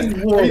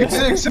excited? Are you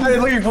excited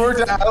looking forward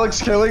to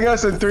Alex killing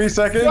us in 3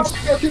 Stop seconds?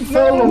 fucking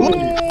following me.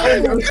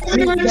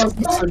 He does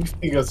the same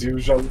thing as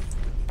usual.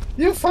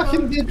 You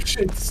fucking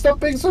dipshit. Stop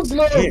being so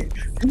slow. You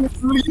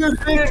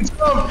didn't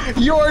jump!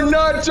 You are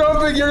not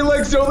jumping! Your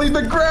legs don't leave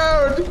the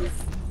ground!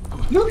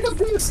 Look at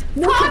this.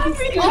 Look How at did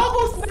this. we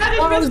almost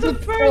How manage is this the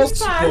it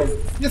first possible?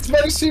 time? It's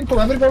very simple.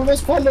 Everyone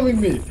was following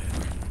me.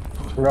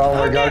 Oh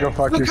my god, go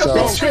fuck Look at yourself.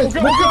 this shit.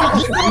 Look at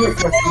this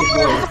shit.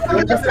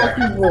 You're the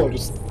fucking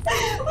worst.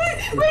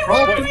 Wait, where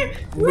are we?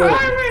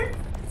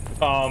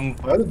 I don't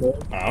know.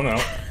 I don't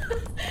know.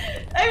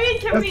 I mean,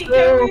 Let's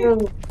go.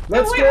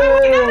 Let's wait, go.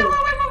 wait.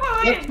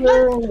 Let's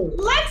go.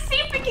 Let's see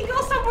if we can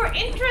go somewhere more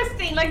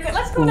interesting. Like,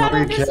 let's go down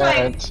on this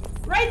side.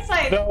 Right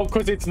side. No,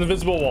 because it's an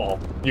invisible wall.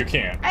 You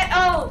can't.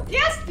 Oh,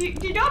 yes, you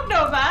don't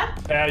know that.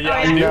 Yeah, Oh,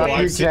 I do. No,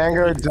 I you see- can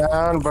go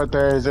down, but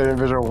there's an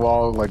invisible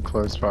wall like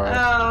close by.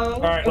 Oh.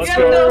 All right, we let's have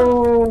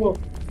go.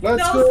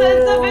 Let's No go.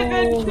 sense of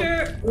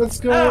adventure. Let's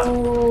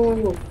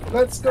go.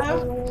 Let's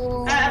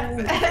go.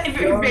 If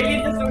it really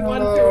doesn't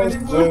want to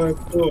anymore.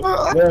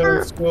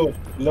 Let's go. Let's go.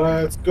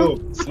 Let's go.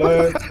 Let's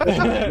go.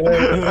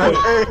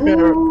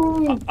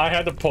 I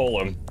had to pull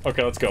him.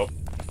 Okay, let's go.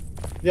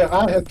 Yeah,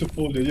 I had to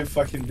pull you, you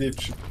fucking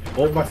dipshit.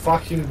 Oh my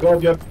fucking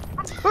god, you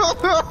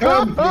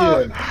come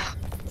here!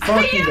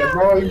 Fucking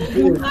annoying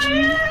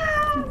bitch.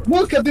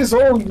 Look at this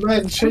old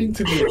man chained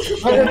to me.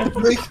 I have to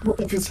break one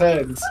of his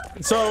hands.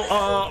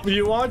 So,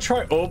 you want to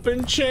try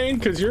open chain?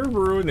 Because you're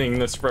ruining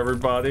this for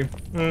everybody.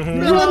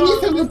 Mm-hmm. You are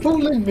literally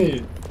pulling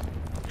me.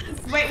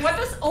 Wait, what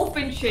does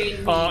open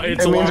chain mean?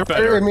 It's a lot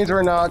better. It means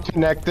we're not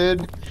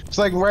connected. It's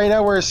like right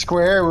now we're a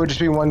square, it would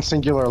just be one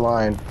singular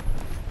line.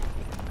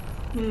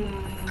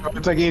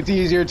 It's like it's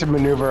easier to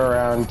maneuver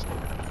around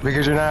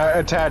because you're not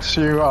attached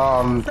to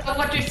So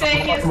what you're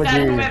saying is that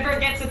Majid. whoever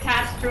gets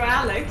attached to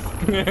Alex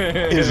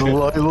is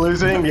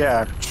losing.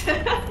 Yeah.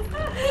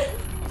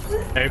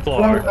 Hey, I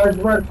Plar.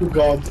 swear to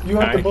god, you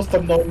are Hey. the most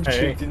annoying Hey.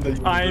 shit in the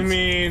universe. I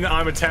mean,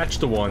 I'm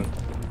attached to one.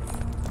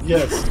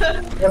 Yes,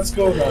 let's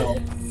go now.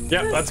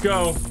 Yep, let's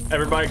go.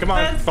 Everybody, come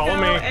on, Let's follow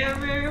go, me.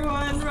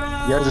 everyone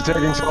run. You guys are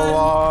taking so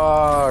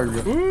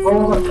long.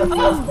 Oh my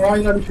god,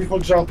 finally people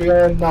jumping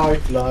on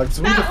night lags.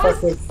 Who the That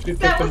fuck was, shit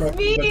that taken was my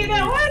me, fucking that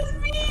name? was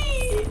me!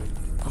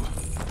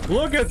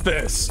 Look at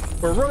this.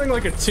 We're running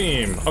like a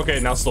team. Okay,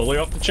 now slowly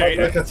off the chain.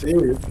 Like a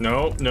team.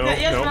 No, no,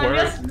 Yes, no, run, where?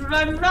 yes,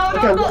 run, no,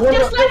 Okay, no, no,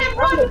 just let him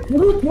run!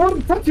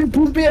 One fucking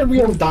poop bear,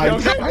 we all died.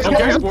 Okay,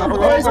 okay, Leave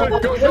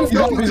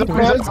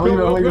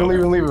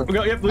him.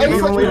 Go, yep, leave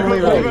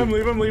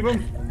him, leave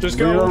him. Just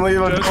go.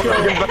 Leave him. Just go.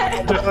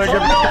 Don't No,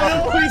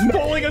 he's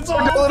pulling us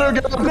off. let him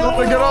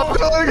get off.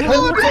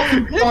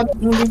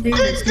 Pulling me,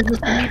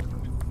 seriously.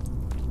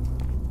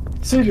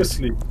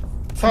 Seriously.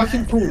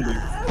 Fucking pulling.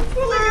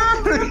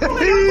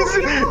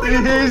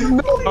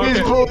 He's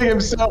pulling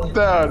himself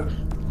down.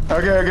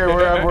 Okay,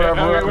 we're up.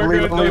 We're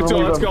good. Leave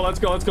him. Let's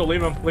go.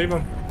 Leave him.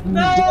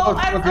 No,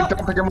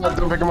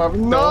 Don't pick him up.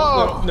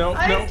 No. No.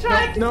 I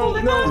tried to pull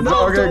him out.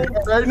 Okay,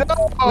 right now.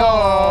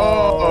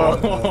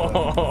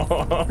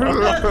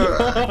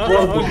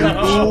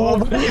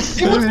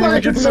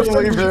 You can still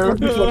leave him.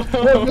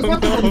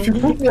 If you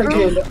put me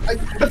again, I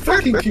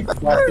fucking kick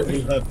back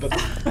will happen.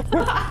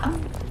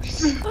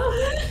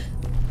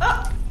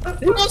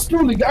 He was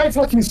pulling, I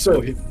fucking saw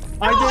him.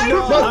 I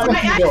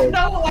did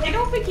not. I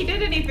don't think he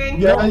did anything.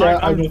 Yeah, I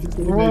I'm- noticed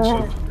the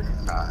animation.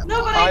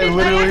 No, but I I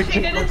literally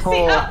actually can't didn't see.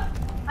 pull.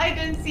 I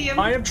didn't see him.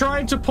 I am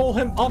trying to pull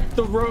him up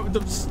the road,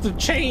 the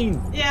chain.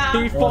 Yeah.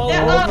 He falls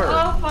Yeah, over.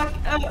 oh fuck.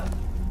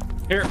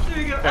 Here. There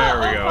we go. There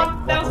we go.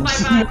 Fuck. That was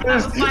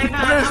my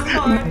bad.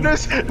 I'm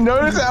sorry.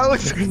 Notice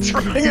Alex is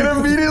trying and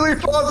immediately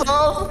falls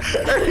off,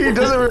 and he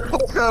doesn't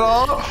reflect at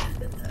all.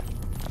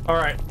 All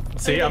right.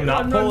 See, I'm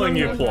not pulling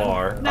you,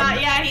 Plar. Nah,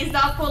 yeah, he's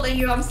not pulling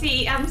you. I'm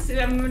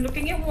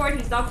looking at Ward.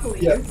 He's not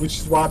pulling Yeah, you. which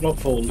is why I'm not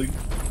falling.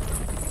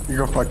 You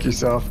go fuck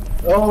yourself.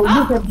 Oh,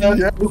 look at that.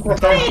 Yeah. Look what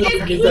He I'm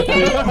didn't, he doing.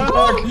 didn't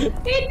pull. He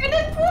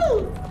didn't pull.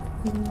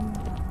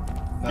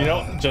 You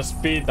know,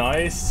 just be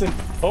nice.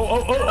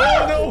 Oh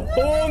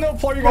no,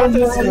 Plar, you got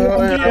this.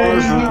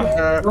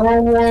 Oh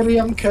Don't worry,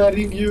 I'm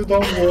carrying you,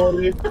 don't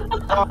worry.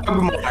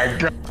 my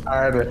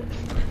god.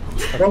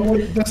 Don't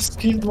worry, the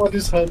skilled one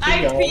is helping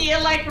I out. feel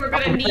like we're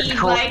gonna need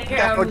like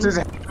Alex is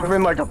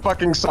having like a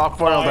fucking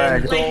soft-boiled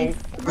egg. like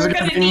we're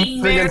gonna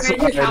need There's gonna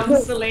marriage be nothing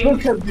counseling.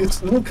 Look at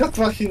this, look at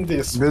fucking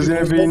this. There's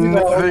gonna be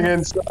nothing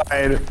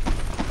inside.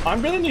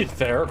 I'm gonna need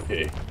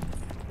therapy.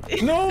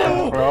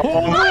 No!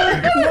 Oh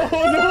my god.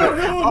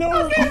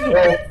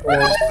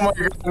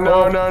 No!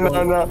 Oh my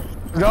god.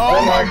 No.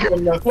 Oh my god.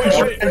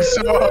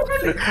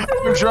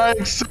 I'm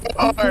trying so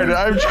hard.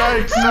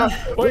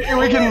 Wait,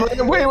 we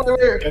can. Wait.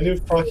 Can you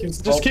fucking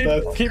stop Just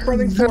that? keep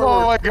running Oh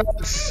forward. my god.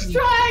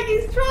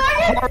 He's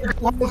trying.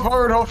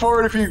 Hold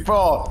forward if you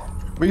fall.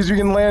 Because we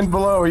can land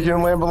below. Okay,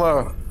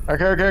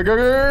 go.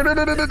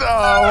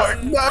 Oh,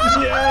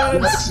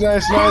 nice. Yes!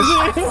 Nice.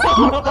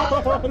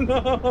 Oh, no!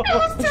 That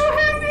was too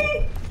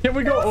heavy. Can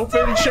we go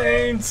open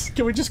chains?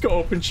 Can we just go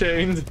open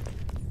chains?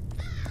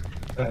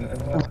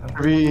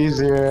 Be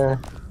easier.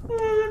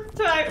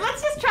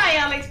 Let's just try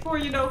Alex for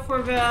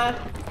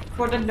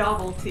the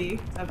novelty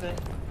of it.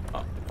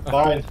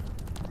 Fine.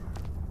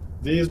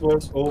 This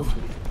was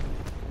awful.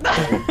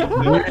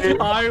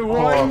 I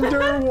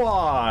wonder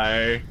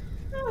why.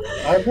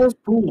 I was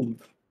pulled.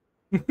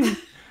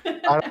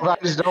 I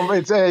just don't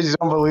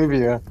believe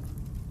you.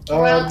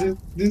 Well-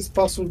 This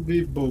pass will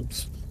be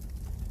boobs.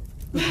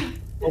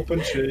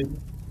 Open chain.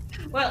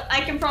 Well,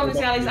 I can promise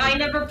you, Alex, I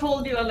never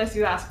pulled you unless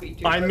you asked me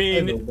to. I know,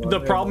 mean, but the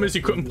I problem know. is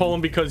you couldn't pull him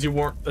because you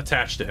weren't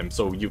attached to him,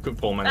 so you could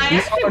pull him I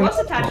anyway. actually was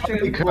attached to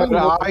him.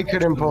 I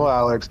couldn't pull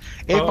Alex.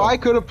 If Oh. I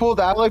could have pulled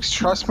Alex,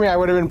 trust me, I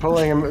would have been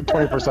pulling him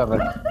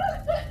 24/7.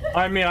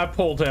 I mean, I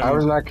pulled him I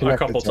was not a connected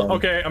couple to times. him.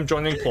 Okay, I'm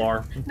joining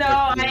Plar. No,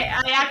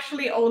 I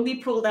actually only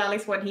pulled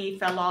Alex when he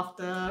fell off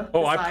the.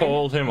 Oh, the I side.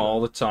 pulled him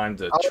all the time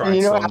to try You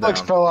and know, slow him Alex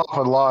down. fell off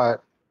a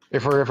lot.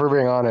 If we're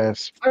being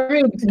honest. I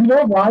mean, you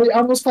know why?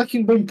 I was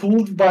fucking being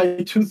pulled by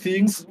two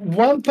things.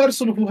 One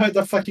person who had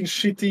a fucking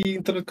shitty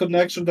internet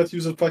connection that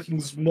uses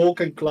fucking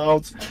smoke and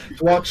clouds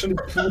to actually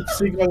put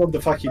signal on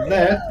the fucking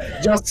net,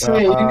 just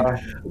saying,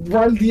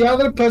 while the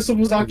other person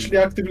was actually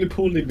actively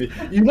pulling me.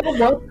 You know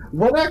what?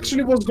 When I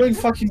actually was going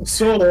fucking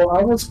solo,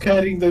 I was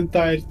carrying the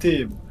entire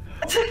team.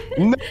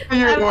 No,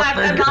 you Am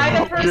weren't. I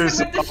the person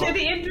with the Yourself.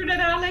 shitty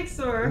internet, Alex,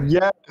 or?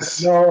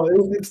 Yes. No,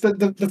 it's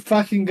the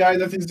fucking guy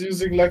that is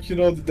using, like, you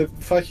know, the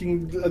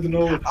fucking, I don't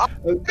know.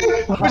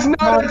 I was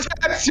not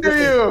attached to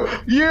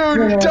you! You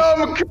Yeah.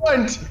 dumb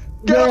cunt!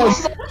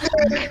 Yes.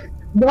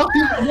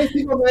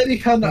 Nothing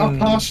American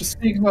Apache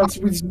signals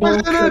with I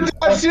smoke. wasn't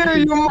attached to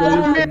you, you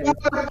mommy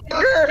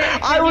motherfucker!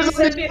 I was on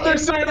send the me other an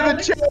side invite,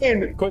 of the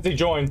chain! Quincy,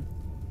 join.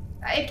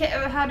 I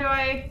can't, how do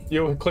I?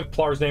 You click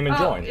Plar's name and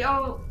join.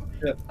 Oh,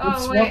 Yeah, oh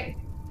it's wait.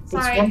 It's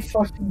Sorry. one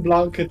fucking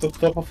blanket on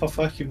top of a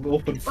fucking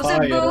open Was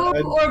fire. it boom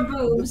and or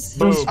boobs?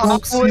 those Boobs. smoke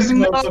I was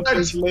signals not are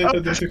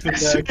translated into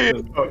touching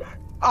connection. you.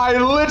 I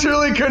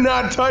literally could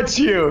not touch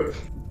you,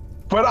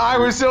 but I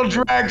was still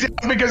dragged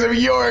out because of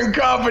your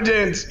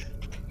incompetence.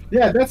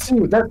 Yeah, that's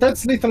you.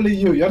 That's literally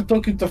you. You're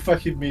talking to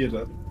fucking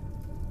mirror.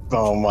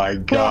 Oh my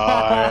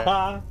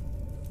god.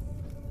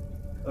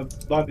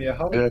 Bunny,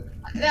 how?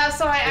 Yeah,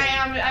 sorry,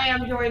 I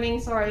am joining.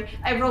 Sorry,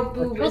 I wrote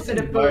boob can't instead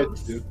of invite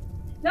boobs. you.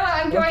 No,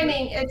 I'm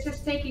joining. It's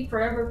just taking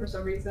forever for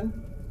some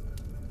reason.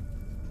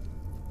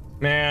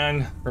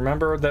 Man,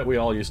 remember that we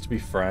all used to be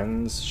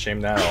friends?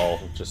 Shame that all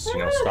just, you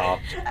know,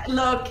 stopped.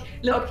 Look,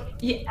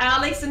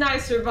 Alex and I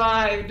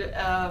survived.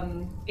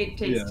 It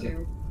takes Yeah.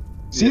 two.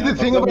 See, Yeah, the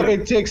thing but about let me-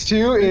 It Takes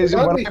Two is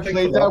let when me I think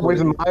played about that with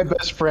it. my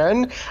best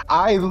friend,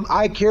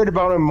 I cared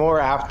about him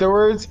more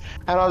afterwards,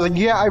 and I was like,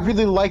 yeah, I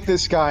really like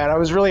this guy, and I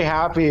was really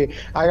happy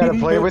I got to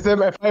play with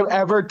him. If I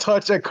ever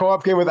touch a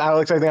co-op game with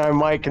Alex, I think I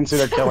might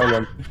consider killing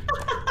him.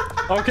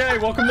 Okay,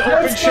 welcome to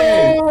Open Let's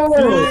Chain.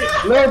 go!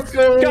 Let's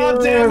go!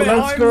 God damn it,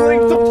 Let's I'm go!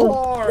 linked to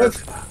Plar.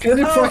 Let's, can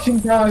you fucking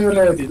die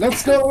already?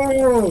 Let's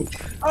go!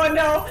 Oh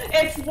no,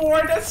 it's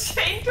more the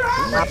same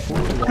drama.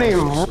 Hey,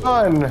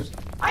 run!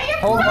 I am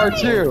Hold running.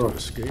 R2.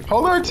 Escape.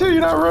 Hold R2,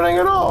 you're not running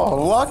at all.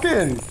 Lock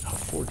in. How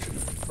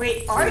fortunate.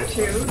 Wait,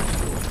 R2?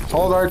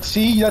 Hold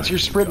RT, that's your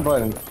sprint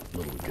button.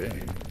 Little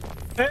game.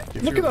 Hey,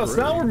 If look at you're us,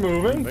 now we're brave,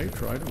 you moving. may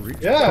try to reach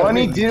Yeah.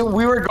 Bunny didn't.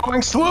 We were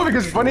going slow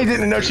because Bunny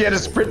didn't know she had a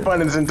sprint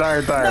button this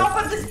entire No, time.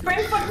 but the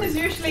sprint button is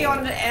usually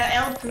on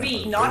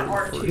L3, not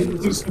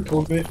R2. Just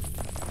pull me.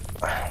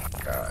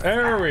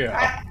 There we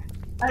are.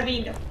 I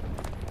mean,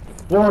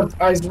 Lord,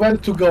 I swear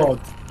to God,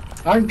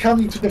 I'm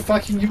coming to the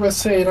fucking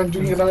USA and I'm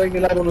doing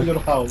 9/11 on your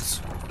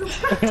house.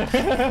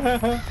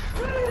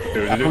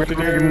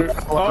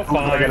 Oh,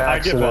 fine, I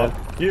give up.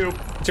 You,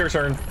 it's your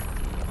turn.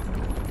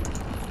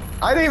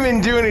 I didn't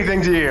even do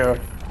anything to you.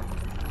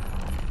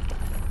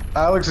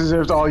 Alex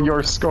deserves all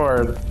your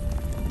scored.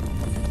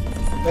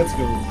 Let's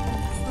go.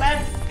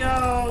 let's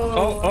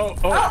go.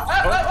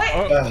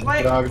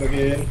 Wait. Dragged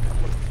again.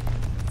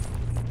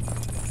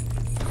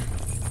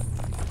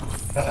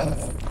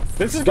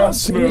 This is going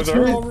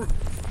smoother.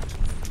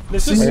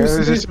 This is. Yeah,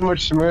 this is so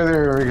much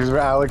smoother because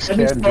Alex And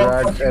it's can't not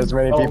drag fucking- as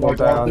many oh people my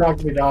God, down.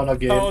 drag me down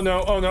again. Oh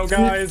no,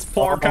 guys!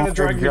 Plar kind of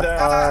dragged me down.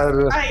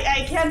 God.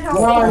 I can't help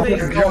Why holding.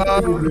 the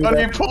God would do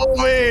Bunny, that? pull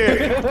me!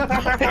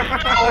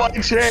 Pull my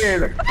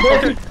chain!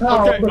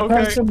 Now, okay, the okay.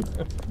 person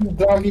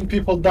dragging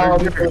people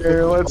down.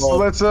 Okay, let's leave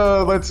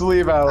Alex. Let's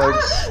leave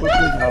Alex.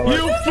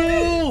 You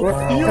fool!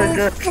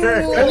 You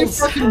Can you fool!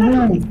 fucking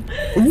move?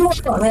 You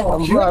are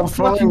wrong. You I'm are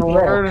fully fucking wrong.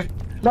 word.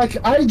 Like,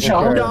 I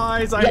jumped.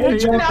 Guys, I Yeah,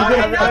 hate John, it.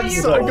 now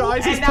you fool.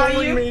 Guys, he's And now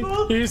pulling you me.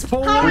 fool. He's How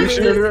pulling We is me.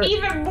 should- this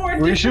even more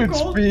We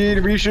difficult?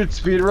 should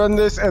speed run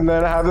this and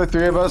then have the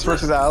three of us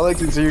versus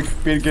Alex and see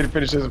who can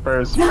finish this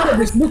first. Look at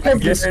this, look at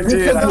this, Guarantee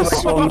look at Alex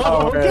this. will not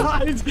Oh, win.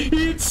 guys,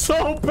 he's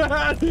so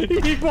bad.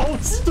 He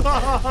won't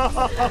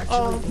stop.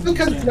 Look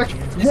at, like,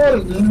 you're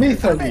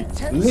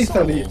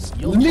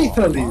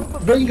literally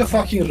being a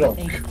fucking rock.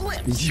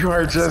 You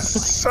are just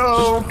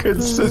so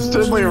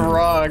consistently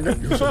wrong.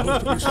 You're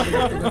supposed to be setting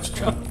up the next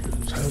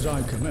chapters, as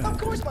I command. Of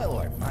course, my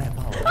lord. My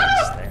apologies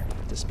there.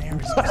 Despair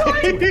is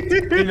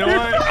You know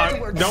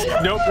what?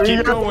 Nope.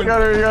 Keep going. You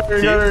got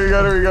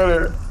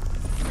it.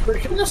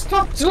 Can you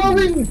stop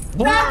throwing?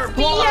 That's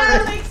me,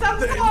 Alex. I'm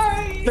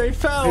sorry. They It's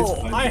fell.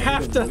 fine, I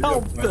have to it's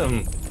help fine.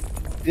 them.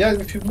 Yeah,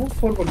 if you move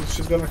forward,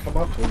 she's gonna come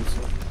up to us.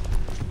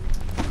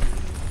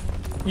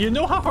 You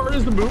know how hard it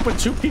is to move when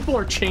two people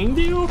are chained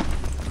to you?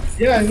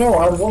 Yeah, I know,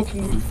 I'm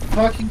walking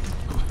fucking...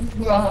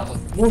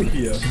 move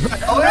here.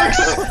 Alex!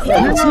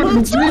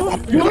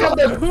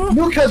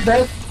 Look at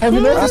that! Have you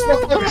noticed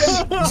what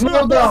happened?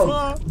 Slow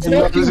down! This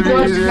would be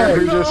easier if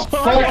we just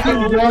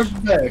Fucking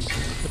drag back!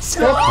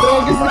 Stop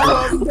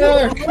dragging me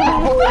back!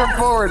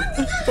 Forward.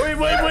 Wait,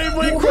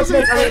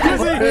 Quizzy!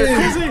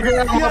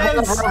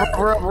 Yes!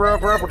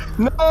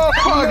 No!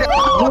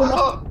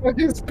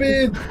 Fucking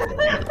speed!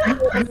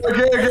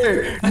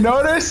 Okay.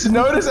 Notice,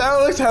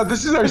 Alex, how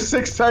this is our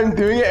 6th time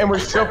doing it and we're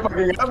still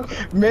fucking up.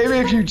 Maybe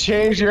if you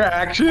change your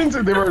actions,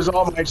 the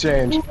result might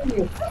change.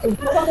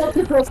 What about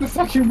to press the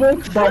fucking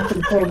walk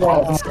button for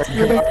once? I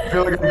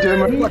feel like I'm doing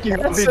my fucking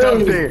Humpty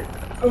Dumpty.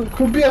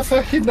 Could be a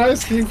fucking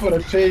nice thing for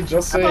a change,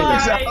 just saying.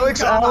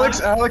 Alex,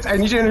 I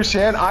need you to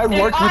understand, I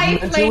worked with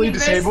mentally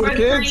disabled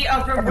kids,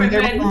 and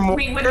they were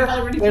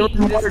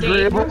more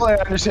agreeable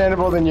and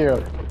understandable than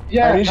you.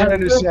 Yeah, I need you to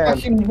understand. I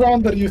fucking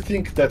wonder you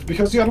think that,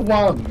 because you're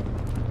one.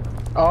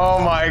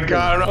 Oh my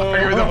god, I'm not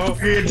arguing with the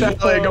fucking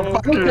Italian, go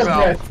fuck Look at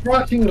that, yourself.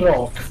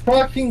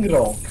 fucking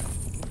rock.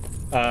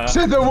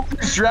 Said the one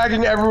who's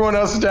dragging everyone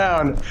else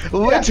down.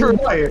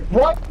 Literally.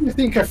 Why do you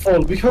think I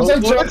fall? Because I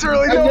jumped.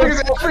 Literally, no,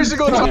 because every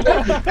single time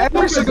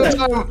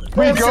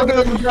we go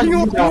to the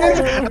fucking lines,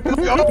 I'm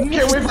like, oh, can we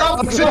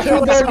Alex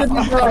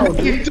and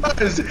he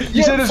does.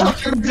 He said his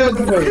fucking dead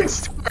weight.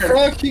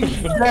 Fucking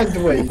dead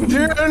weight.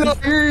 Dude, no,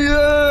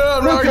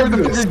 I'm not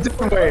arguing with the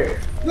fucking dead weight.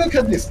 Look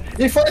at this.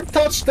 If I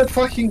touched that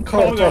fucking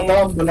cord or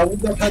dumbbell, I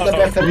would have had a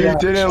better You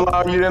reaction. didn't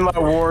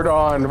allow Ward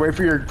on. Wait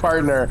for your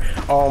partner.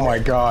 Oh my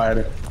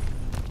god.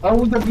 I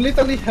would have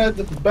literally had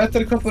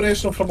better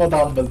cooperation from a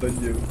dumbbell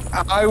than you.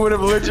 I would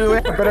have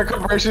literally had better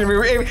cooperation.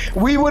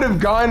 We would have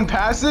gone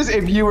past this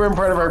if you were in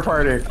front of our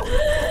party.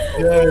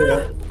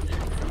 Yeah.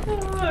 Oh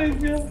my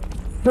god.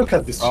 Look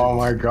at this shit. Oh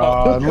my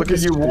god. Look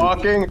at you this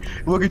walking.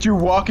 Look at you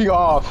walking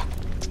off.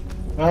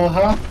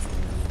 Uh-huh.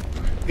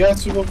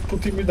 Guess who was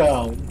putting me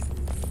down?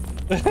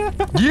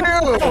 You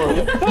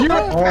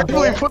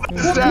actually put the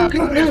staff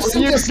Look at this,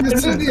 when you listen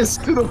this.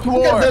 to the Look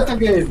floor. at that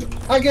again.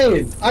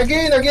 Again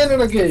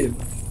and again.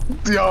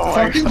 Oh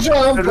my Fucking god.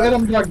 jump and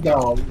I'm dragged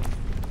down.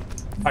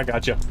 I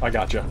gotcha.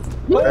 Thank you.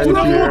 No,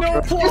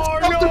 Plar,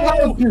 Stop to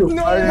help you.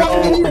 no! I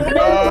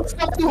know.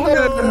 Stop to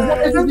help him.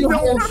 Why did you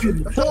help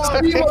him?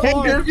 Why did you help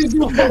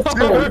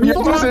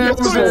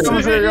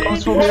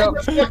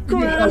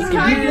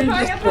him?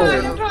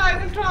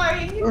 I'm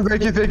trying.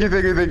 Thank you. Thank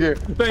I'm you.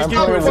 playing Fucking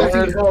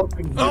Ward. help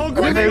him. Oh,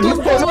 Hey,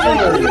 Quizzy,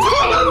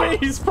 look,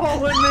 he's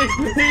pulling me!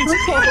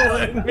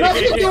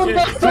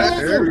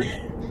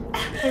 Oh,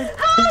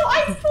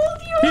 I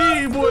pulled you off.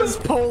 He was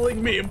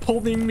pulling me and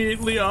pulled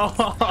immediately off.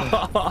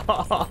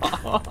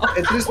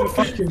 At least we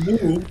fucking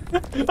move.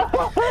 You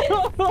pulled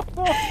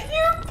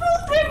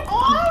him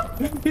off.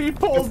 He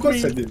pulled Of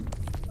course me. I did.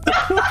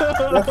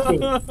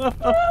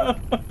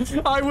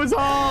 I was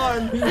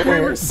on. We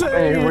were safe.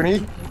 Hey,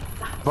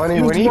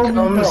 Bunny, when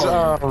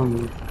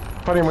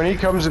he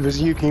comes to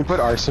visit you, can you put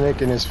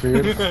arsenic in his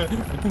food?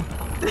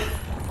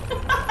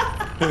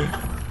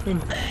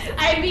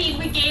 I mean,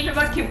 we gave him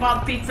a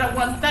kebab pizza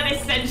once. That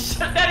is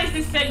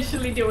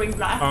essentially doing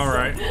that. All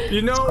right.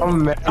 You know,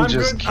 Some men I'm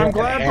just good. I'm can't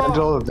glad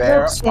handle about.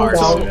 their So,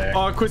 arsenic.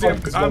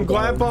 Quizzy, I'm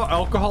glad about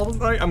alcohol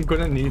tonight. I'm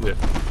gonna need it.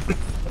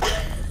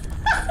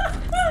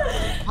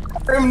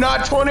 I'm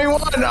not 21.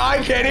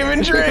 I can't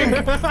even drink.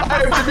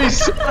 I have to be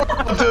so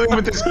dealing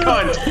with this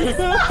cunt.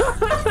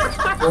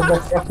 Oh my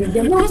fucking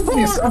god. What's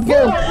this?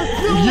 Again.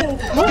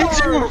 Look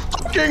at you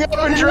fucking up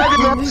and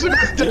dragging the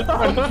arsenic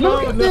down.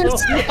 Look at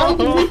this. I'm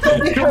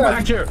literally Come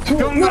back here.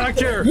 Come back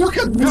here. Look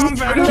at this. Come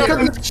back Look here.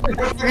 at this shit.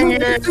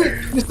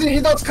 You see, he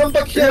does come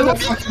back here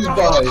and fucking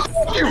die.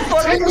 You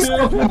fucking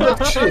Stop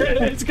that shit.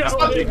 It's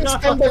going.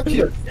 Come back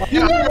here. You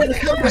know when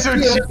come back So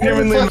here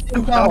genuinely and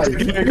fucking die.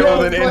 taking a You go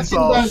with an fucking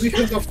insult. die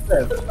because of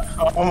that.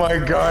 Oh my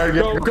god,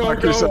 Go, go go,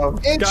 fuck go. yourself.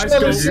 Each Guys, and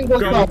every go, single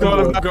go, time.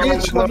 go, go.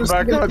 Each and every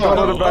Back single up, go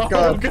to the time. back Oh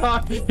up.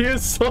 god, he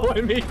is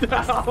slowing me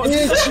down.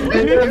 Each and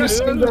every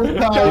single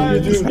time you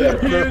do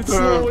that. He is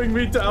slowing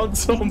me down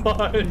so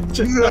much. I'm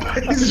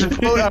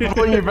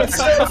pulling you back.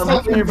 I'm pulling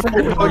you back.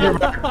 I'm pulling you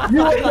back.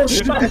 You are the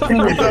shitty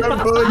fool. I'm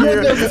pulling you.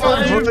 I'm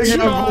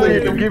pulling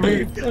you. I'm pulling you.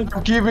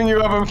 I'm keeping you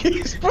up. I'm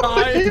keeping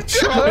I'm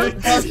trying.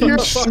 You're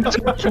such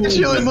a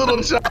petulant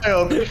little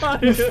child. You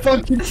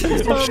fucking piece of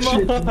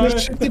shit. Your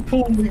shitty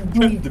pulling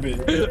doomed me. I'm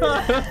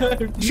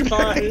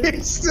trying.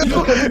 He's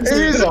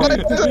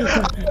like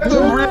the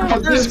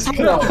reverse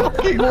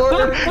fucking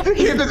word to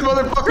keep this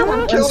motherfucker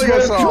from killing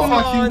us all.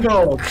 Fucking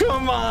God.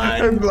 Come on. I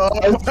swear to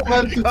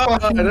fucking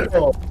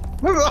God.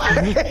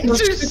 I hate you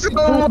so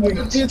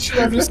much. Each and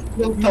every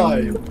single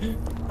time.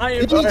 I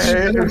am. Each I hate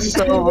and him every so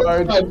single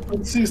much. time,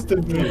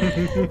 consistently.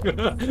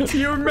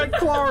 You're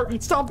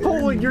McClar. Stop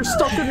pulling. You're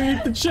stuck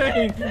underneath the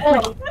chain.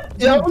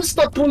 Yeah, I will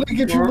stop pulling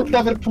if you will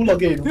never pull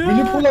again. Will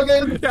you pull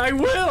again? Yeah, I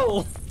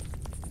will.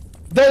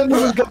 Then we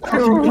will get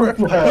fucking to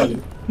hell.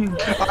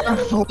 I'm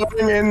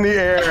floating in the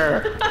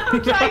air.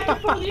 I'm trying to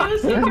pull you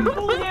so you can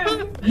pull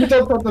him. You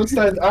don't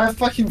understand. I have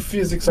fucking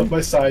physics on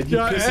my side, you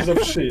Yeah. pieces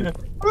of shit.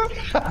 We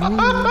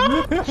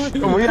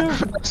have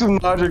facts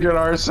and logic on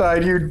our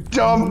side, you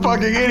dumb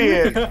fucking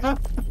idiot. I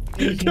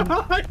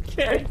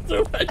can't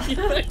do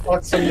anything.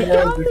 Fuck some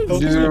logic, don't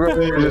Dude,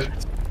 you dare.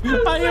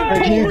 I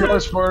am Can you go pulling.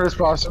 as forward as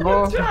possible?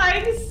 I'm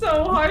trying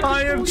so hard.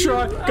 I am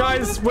trying.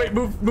 Guys, wait,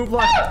 move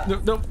left.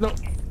 No.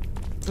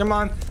 Come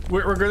on.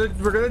 We're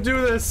gonna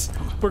do this.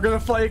 We're gonna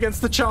fight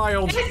against the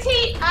child. Is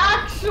he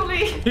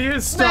actually He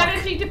is stuck.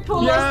 managing to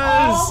pull Yes,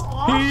 us all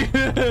off? he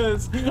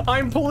is.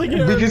 I'm pulling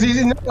him. Because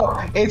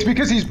it's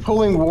because he's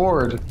pulling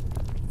Ward.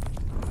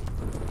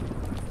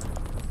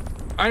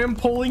 I am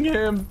pulling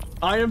him.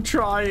 I am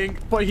trying,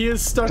 but he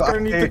is stuck I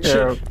underneath the hate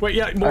chair. him. Wait,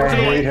 yeah, more. I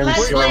hate him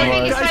Let's so play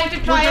much. it's time to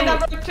try Guys,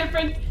 another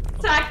different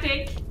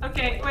tactic.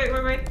 Okay,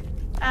 wait.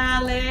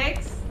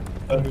 Alex,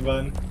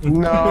 Everyone. do you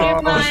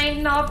No.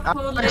 mind not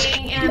pulling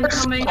and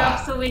coming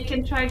up so we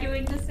can try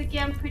doing this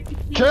again pretty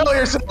please? Kill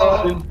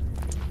yourself.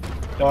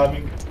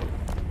 Coming.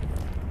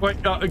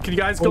 Wait, can you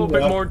guys go a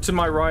bit more to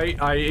my right?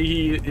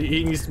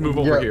 He needs to move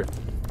over here.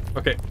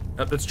 Okay,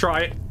 let's try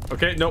it.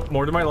 Okay, nope,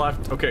 more to my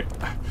left. Okay,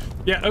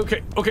 yeah,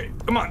 okay,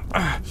 come on.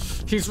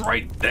 He's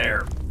right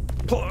there.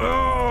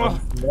 Not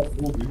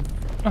moving.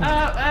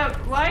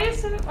 Why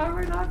is it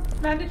we're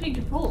not managing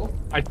to pull?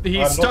 He's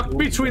I'm stuck not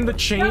between the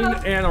chain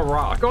and a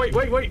rock. Oh,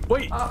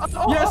 wait.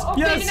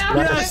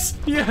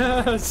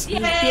 Yes.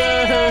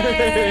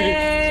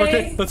 Yay!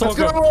 Okay, let's all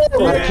go.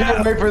 I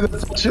can't wait for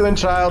the chilling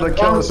child to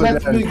kill us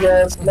Let me again.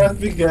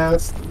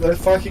 guess. That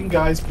fucking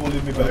guy's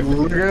pulling me back.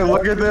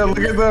 Look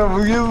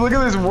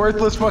at this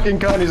worthless fucking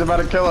cunt. He's about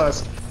to kill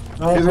us.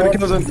 He's gonna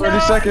kill us in 30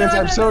 seconds.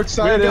 I'm so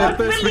excited. got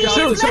this, we I'm got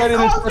so this. excited.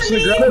 It's touching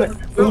the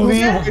ground.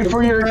 Leave. Wait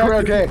for your.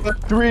 Okay.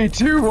 3,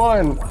 2,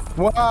 1.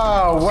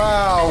 Wow.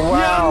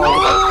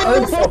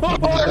 I'm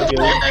fucking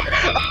back.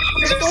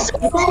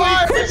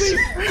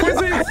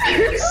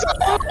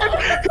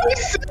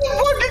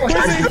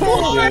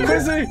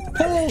 Quizzy,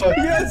 pull!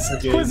 Yes,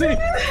 Okay. Quizzy!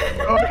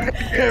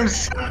 him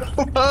so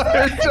much.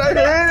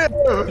 I hate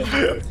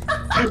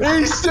him.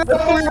 He's still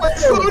moving my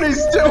phone.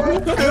 He's still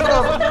moving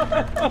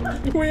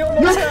up. We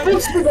almost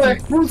No,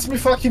 had pulls me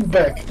fucking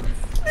back.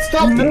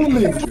 Stop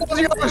pulling.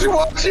 I was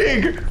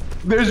watching.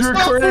 There's Stop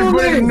recorded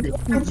moving.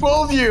 footage. No one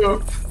pulled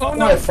you. Oh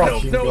My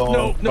fucking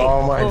no.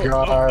 Oh my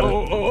God.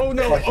 Oh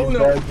no. Fucking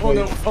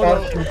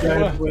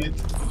dead weight.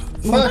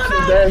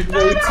 Fucking dead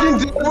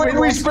weight.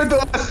 We spent the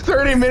last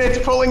 30 minutes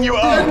pulling you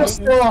Can you up.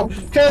 stop?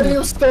 Can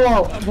you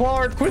stop?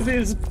 Lord, Quizzy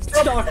is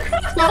stuck.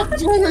 Stop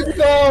going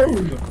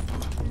down.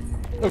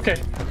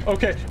 Okay.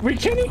 We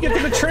can't even get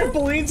to the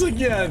trampolines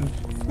again.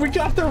 We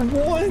got there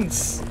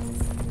once.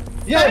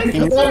 Yeah,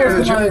 because I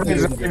was trying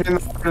It's to. not even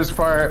the hardest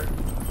part.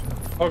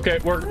 Okay,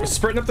 we're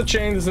sprinting up the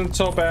chain. Isn't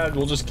so bad.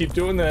 We'll just keep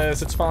doing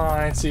this. It's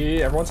fine.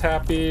 See, everyone's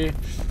happy.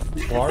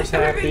 Laura's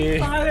happy.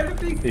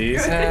 Everything's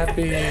He's good.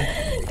 happy.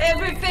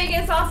 Everything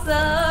is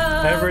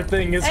awesome.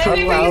 Everything is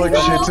Everything cool. Alex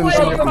is shits going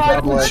himself in according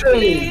public. to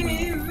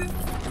plan.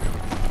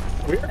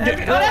 We're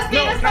getting, Oh, that's me,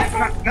 that's my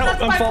fault. no,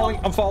 That's I'm my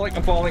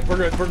falling.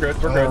 We're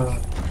good.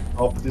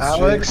 Off this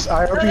Alex,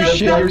 I hope you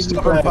shit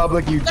yourself in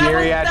public, you That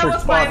geriatric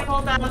was my fuck.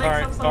 fault, Alex.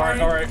 I'm sorry.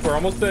 All right. We're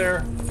almost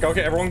there.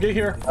 Okay, everyone get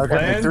here. Okay,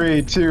 Land.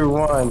 3, 2,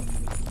 1.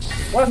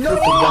 What? No!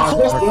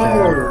 Just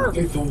go.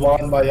 3 to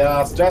 1, my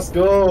ass. Just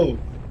go.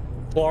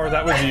 Laura,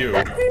 that was you.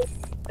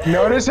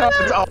 Notice how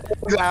it's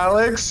always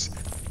Alex?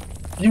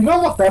 You know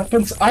what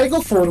happens? I go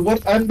forward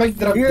and like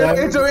drop Yeah, down.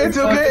 it's okay,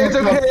 old man.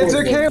 It's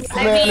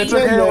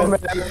okay, old man.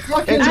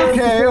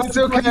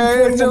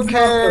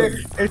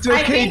 It's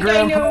okay, think I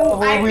Grandpa.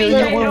 know. I We'll think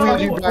I lead know.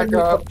 you back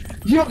up.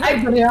 You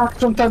have the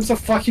reaction times of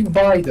fucking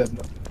Biden.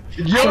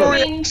 Your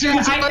I think reaction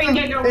I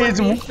time know what is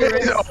the issue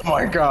is. oh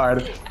my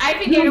god. I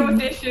think I know what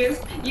the issue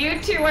is. You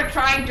two are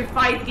trying to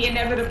fight the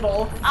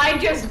inevitable. I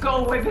just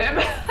go with him.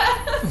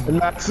 And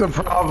that's the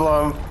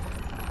problem.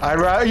 I'd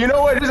rather, you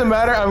know what? It doesn't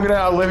matter. I'm gonna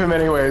outlive him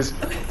anyways.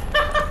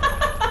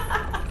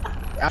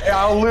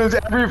 I'll lose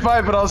every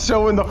fight, but I'll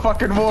still win the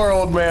fucking war,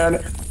 old man.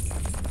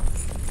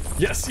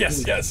 Yes.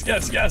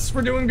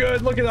 We're doing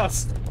good. Look at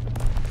us.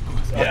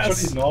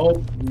 Yes. Actually, no.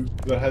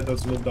 The head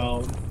has slowed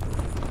down.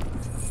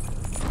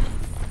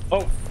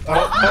 Oh.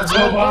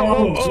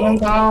 Slow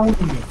down.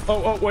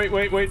 Oh,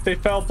 wait. They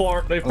fell,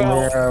 Blarp. They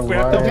fell. Yeah, we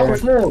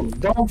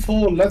have Don't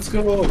fall. Let's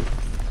go.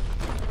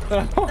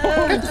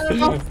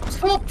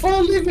 Stop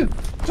falling.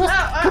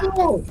 Just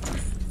go.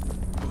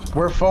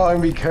 We're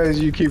falling because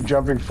you keep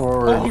jumping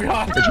forward. Oh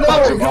god.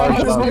 No, God.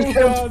 guys, we Oh, can't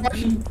God.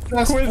 fucking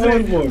press forward.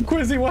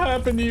 Quizzy, what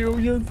happened to you?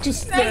 You're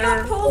just I there.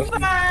 got pulled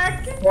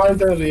back. Why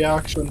the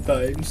reaction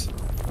times?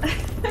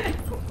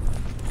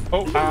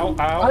 Oh, ow.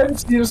 I'm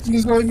seriously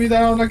slowing me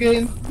down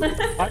again.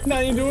 I'm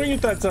not even doing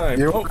it that time.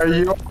 You Oh. are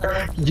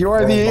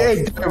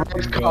the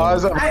direct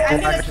cause of I'm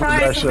gonna lack try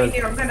progression.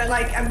 something new.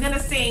 I'm gonna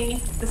sing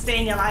the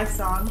Staying Alive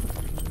song.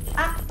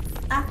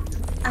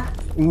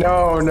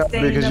 No,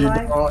 Staying because you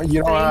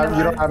alive.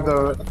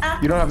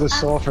 don't have the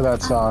soul for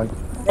that song.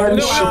 I'm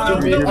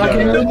shitting me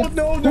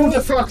again. Who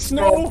the fuck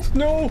No, stopped?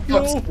 no,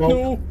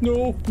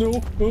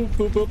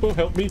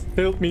 help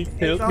me,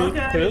 It's all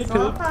good, it's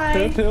all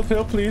fine.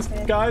 help, please.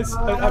 Guys,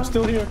 I'm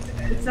still here.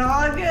 It's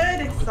all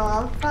good. It's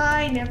all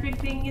fine.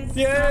 Everything is.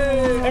 Yay,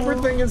 so-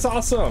 everything is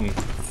awesome.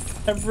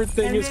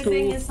 Everything is cool.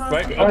 Everything is awesome.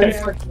 Right? Oh, Okay.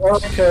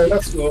 fuck. Okay,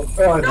 let's go.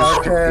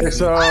 Okay,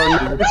 so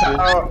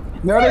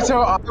notice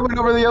how I went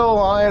over the yellow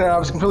line and I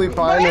was completely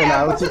fine, and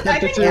Alex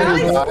attempted to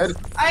and he died.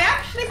 I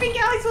actually think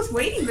Alex was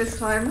waiting this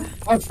time.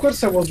 Of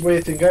course I was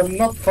waiting. I'm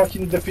not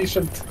fucking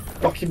deficient.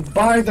 Fucking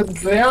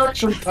Biden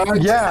reaction time.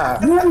 Yeah.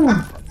 Woo!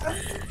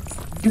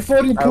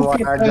 Before you I poop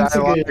your pants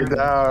lagged again.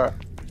 out.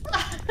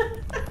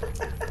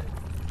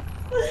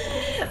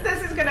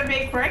 This is gonna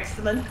make for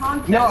excellent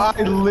content. No,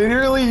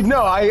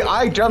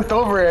 I jumped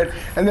over it,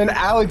 and then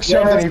Alex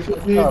jumped and he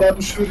flipped up.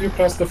 I'm sure you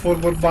pressed the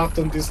forward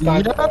button this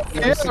time. Yeah,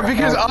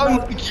 because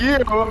unlike you,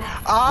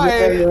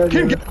 I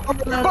can get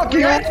over the fucking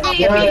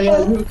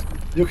Yeah,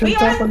 you can We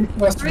totally are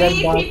press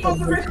three one people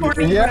button.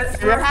 recording Yeah,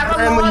 this. We're having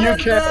a apparently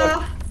lot you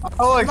of can.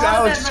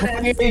 Alex,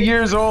 28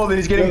 years old, and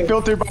he's getting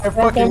filtered by a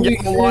fucking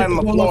yellow line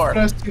on the floor.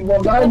 I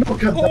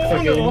look at that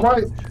again.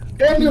 Why?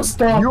 Can you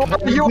stop? You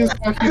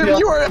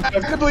are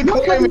actively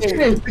claiming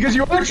because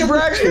you are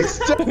dragging.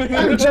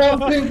 I'm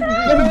jumping,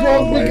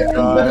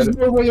 and there is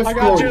no way of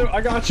going. I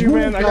got you,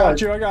 man. I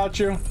got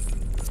you.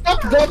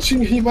 Stop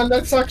dodging him and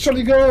let's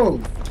actually go.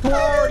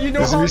 You know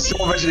This would how be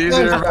so much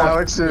easier for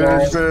Alex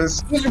to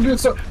exist. This would be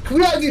so.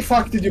 Why the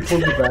fuck did you pull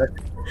me back?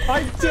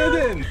 I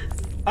didn't.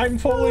 I'm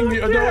pulling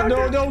you.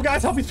 No,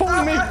 guys, help! He's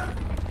pulling me.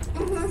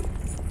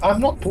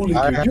 I'm not pulling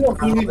you. You are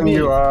pulling pulling me.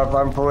 you up.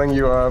 I'm pulling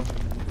you up.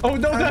 Oh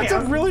no, that's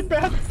a really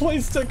bad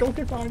place stick.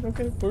 Okay, fine.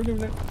 Okay, we're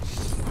doing it.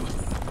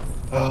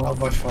 Oh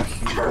my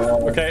fucking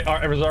god. Okay,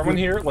 is everyone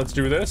here? Let's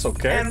do this.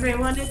 Okay.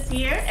 Everyone is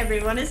here.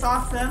 Everyone is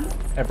awesome.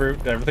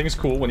 Everything's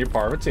cool when you're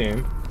part of a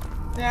team.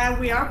 Yeah,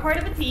 we are part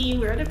of a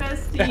team. We're the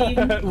best team.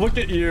 Look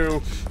at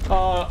you.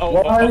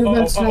 Why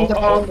did slow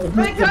down?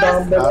 Who's the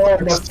down there? Oh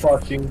my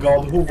fucking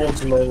god, who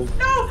was low?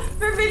 No,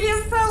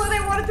 Vermilion fell and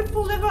I wanted to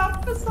pull him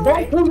up.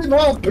 Sorry. Don't pull him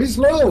up, he's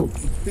low.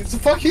 It's a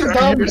fucking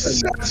down You're there.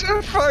 such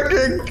a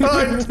fucking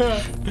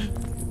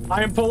cunt.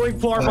 I am pulling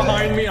Plar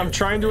behind me. I'm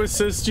trying to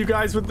assist you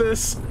guys with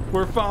this.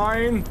 We're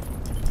fine.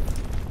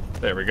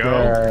 There we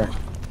go.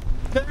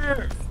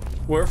 There.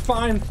 We're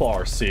fine,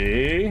 Plar.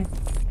 See?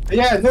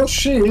 Yeah, no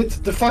shit.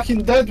 The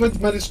fucking deadweight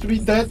managed to be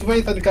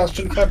deadweight and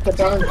actually kept the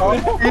tank.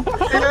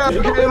 Yeah,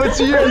 okay, let's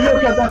see you.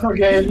 Look at that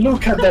again.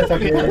 Look at that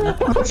again.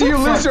 Let's see you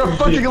lose to a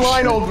fucking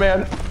line, old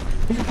man.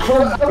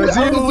 Let's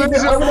see you lose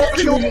to a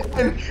fucking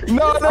line.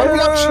 No. I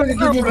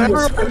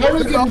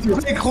will give you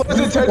this. Pay close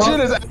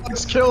attention as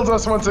Alex kills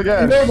us once You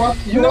again. know what?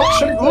 You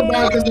actually come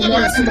back as an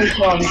excellent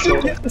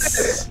anchor.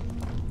 Yes.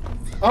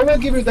 I will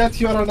give you that.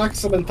 You are an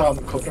excellent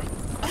anchor.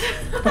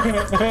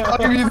 I'll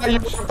give you that, you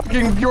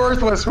fucking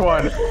worthless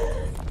one.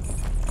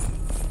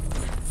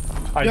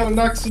 You're an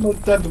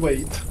excellent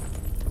deadweight.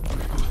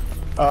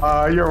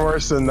 You're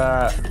worse than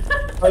that.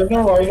 I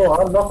know.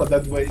 I'm not a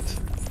deadweight.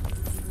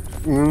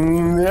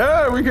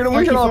 Yeah, we can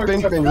all for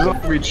think things. It'll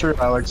be true,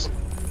 Alex.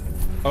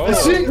 Oh.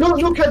 See,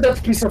 look at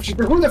that piece of shit.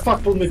 Who the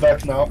fuck pulled me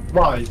back now?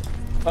 Why?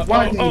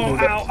 Why did you do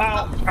that?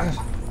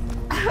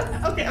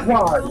 Ow. Okay.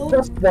 Why? Cool.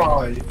 Just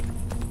why?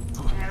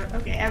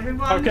 Okay,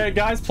 everyone. Okay,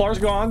 guys, Plar's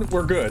gone.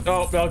 We're good.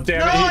 Oh, damn No, it.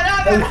 no.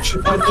 Oh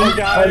shit! Oh,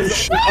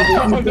 guys.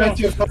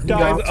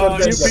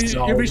 Guys,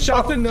 You'd be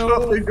shocked to know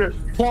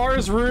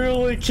Plar's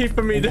really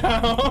keeping me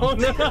down.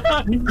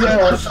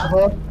 Yes.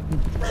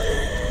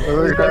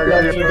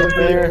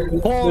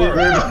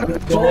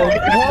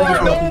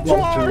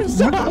 Plar,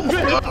 stop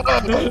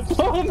it!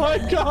 Oh my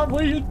god,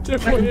 what are you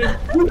doing?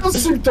 You don't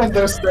seem to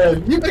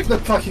understand. You make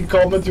that fucking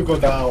comment, you go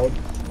down.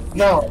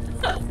 No.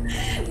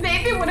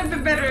 Maybe it would have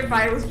been better if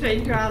I was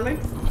chained to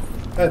Alex.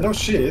 No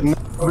shit.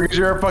 Because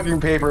you're a fucking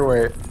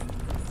paperweight.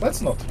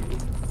 That's not true.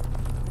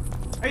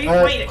 Are you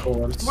Of wait?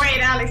 course. Wait,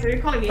 Alex, are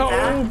you calling me Oh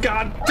that?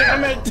 god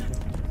damn it!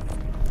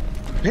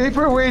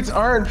 Paperweights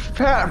aren't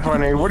fat,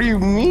 Bunny. What do you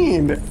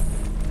mean?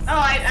 Oh,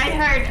 I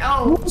heard.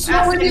 Oh, Who's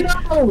slowing you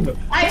down?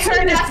 I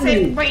heard as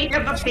in weight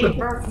of a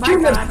paper. My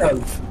Kill God.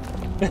 yourself.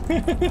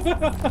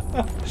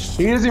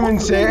 He doesn't even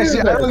say it. See,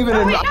 I don't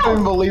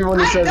even believe when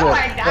he says it. know, When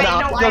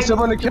I know, I tell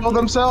someone to kill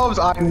themselves,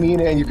 I mean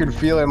it, and you can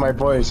feel it in my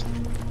voice.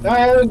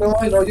 I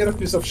know, you're a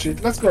piece of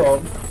shit. Let's go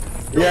on.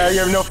 Yeah, you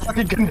have no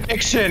fucking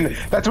conviction.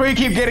 That's why you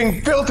keep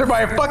getting filtered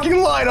by a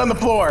fucking line on the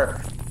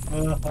floor. I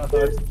don't know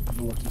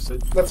what you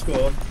said. Let's go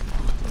on.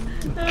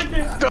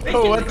 Okay. Don't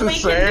know what to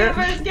say. We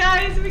can do this,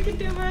 guys. We can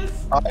do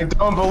this. I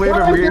don't believe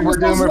it. We're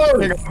doing a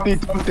fucking Humpty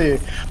Dumpty.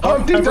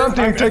 Humpty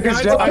Dumpty, take us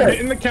I'm down.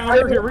 hitting the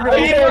counter. Here we go.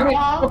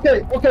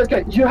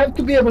 Okay. You have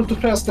to be able to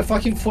press the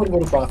fucking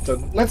forward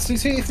button. Let's see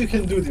if you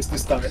can do this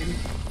time.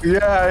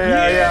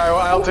 Yeah.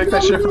 I'll take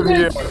that shit from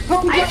you.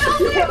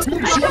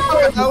 Good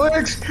job,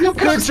 Alex. Good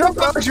job,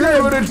 Alex. You're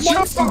able to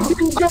jump.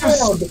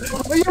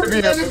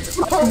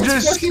 I'm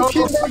just so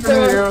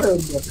proud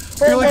of you.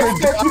 Feel like a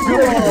good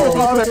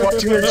father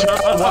watching your child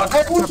walk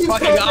the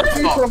fucking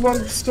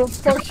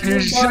aisle.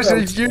 You're such a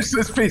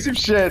useless piece of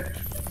shit.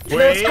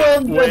 Wait.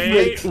 Come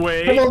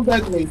on,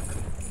 deadweight.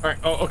 Alright,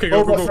 okay,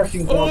 Oh go. my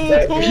fucking god,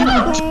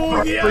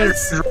 deadweight.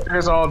 Yes!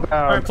 It's all down.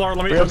 Alright, Plar,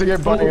 let me. We have to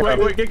get Bunny up.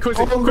 Wait, get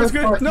Quizzy. Oh, Quiz,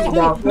 let's fucking no.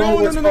 down. Oh,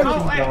 let's fucking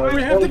down.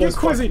 We have to Oh, get let's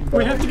fucking Quizzy. down.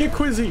 We have to get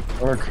Quizzy.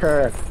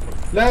 Okay.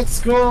 Let's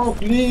go,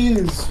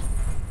 please.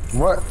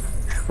 What?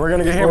 We're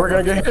gonna get hit. We're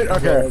gonna get hit.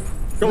 Okay.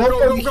 Go, Not go,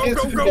 that go, we go, can't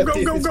go, get go,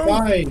 it, go, it's go.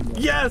 fine.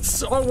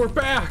 Yes! Oh, we're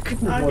back!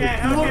 Okay,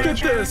 Look at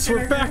this!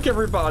 We're back,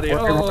 everybody!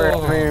 We're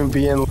Oh.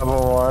 being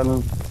level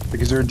 1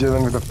 because we're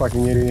dealing with a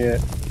fucking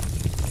idiot.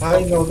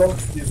 I know, don't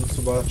give it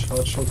so much.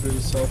 I'll show you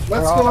yourself.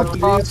 Let's Oh, go,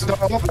 please.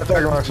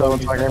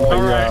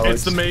 Alright,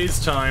 it's the maze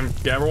time.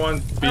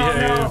 Everyone,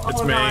 behave. Oh, no. It's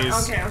Oh,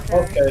 maze. God.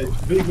 Okay. Okay,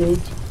 be good.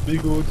 Be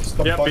good.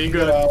 Stop Yep, be fucking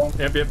good. around.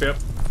 Yep.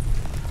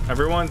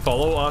 Everyone,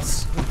 follow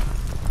us.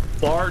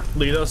 Bart,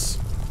 lead us.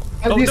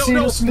 And Oh, we no,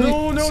 seriously,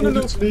 no,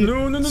 seriously,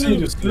 don't,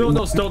 seriously.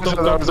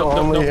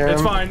 don't. It's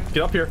him. fine.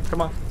 Get up here.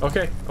 Come on.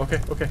 Okay.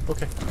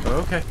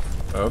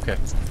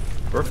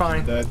 We're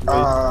fine. That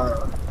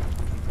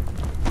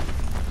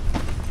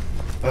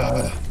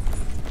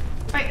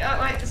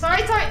Wait.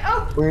 Sorry.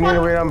 Oh. We need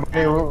to wait on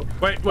Bunny.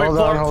 Wait, Hold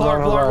on, hold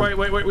on.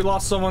 Wait, we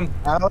lost someone.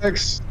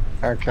 Alex?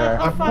 Okay.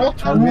 I'm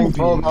not I'm being moving.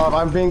 pulled off.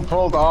 I'm being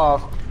pulled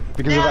off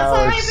because of Yeah,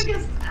 Alex. sorry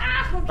because.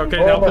 Okay,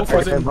 Oh now my go for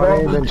fucking it.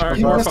 brain. Alright,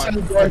 You we're must fine.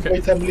 have drive. Okay.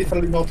 Wait, I'm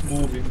literally not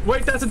moving.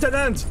 Wait, that's a dead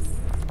end.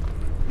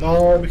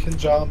 No, we can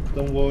jump.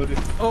 Don't worry.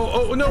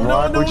 Oh, no.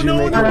 Why would you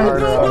make it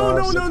harder on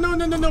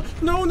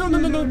No.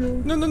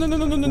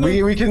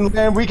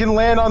 We can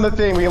land on the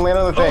thing. We can land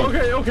on the thing.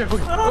 Okay. Oh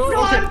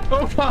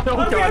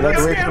god.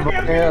 Let's wait for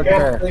Bunny.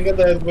 Okay. Think of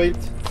that. Wait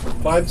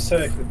 5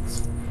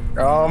 seconds.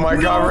 Oh my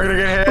god, we're gonna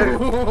get hit.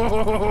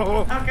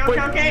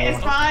 Okay.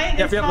 It's fine.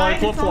 Yep, Fine.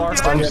 flip It's floor. all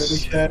good. I'm Yeah, we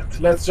can't.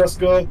 Let's just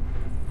go.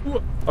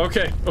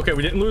 Okay,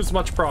 we didn't lose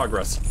much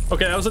progress.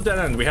 Okay, that was a dead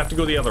end. We have to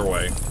go the other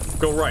way.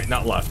 Go right,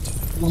 not left.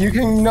 You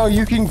can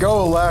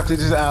go left.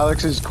 It's just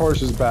Alex's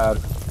course is bad.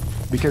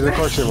 Because of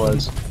course it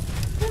was.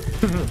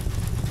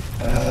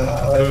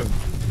 I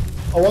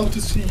want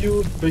to see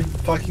you, big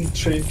fucking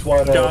chain to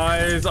our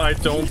Guys, I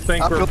don't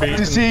think I'd we're love beating.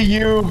 to see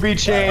you be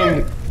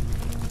chained.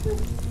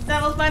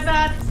 That was my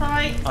bad.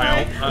 Sorry.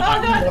 I- Oh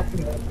god.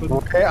 Nothing happened.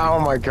 Okay, oh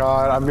my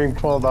god, I'm being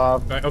pulled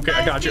off. Okay,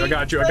 I got you.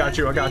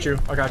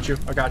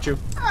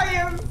 I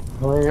am.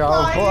 No.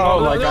 Why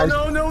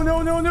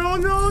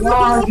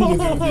did you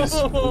do this?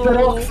 The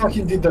Rock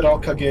fucking did the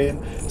Rock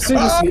again.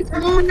 Seriously.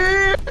 I'm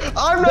The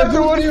not the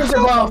good one news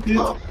who about it.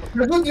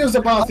 The good news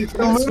about it.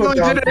 Let's go It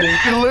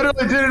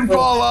literally didn't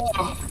fall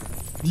off.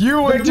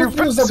 You went too good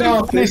news fast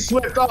about and he it-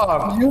 slipped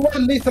off. You were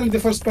literally the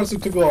first person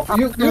to go off.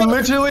 You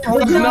literally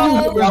was you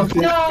not. about it.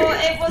 No,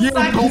 it was You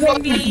actually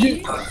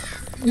me.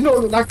 You know,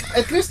 like,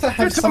 at least I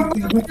have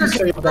something good to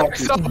say about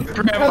it.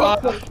 Grandpa,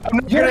 I'm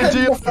not You gonna had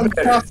deal a with it.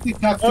 fantastic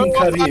acting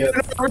Oh, career.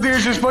 everything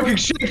is just fucking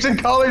shapes and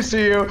colors to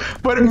you,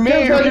 but me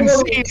who can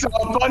see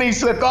saw Bunny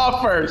slipped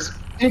off first.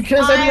 In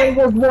case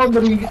anyone was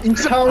wondering, in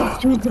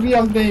Count 2's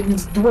real name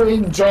is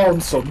Dwayne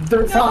Johnson.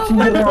 The fucking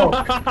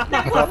Rock.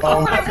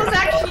 It was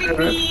actually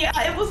me.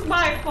 It was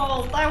my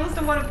fault. I was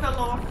the one who fell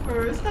off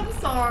first. I'm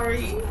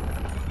sorry.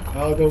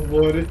 Oh, don't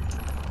worry.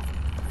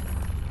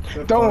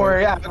 Don't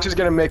worry, Alex is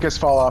gonna make us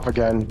fall off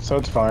again, so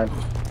it's fine.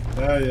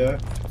 Yeah.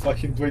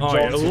 Fucking Dwayne Oh,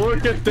 yeah, Johnson.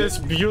 look at this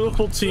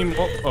beautiful team.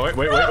 Oh,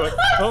 wait.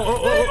 Oh,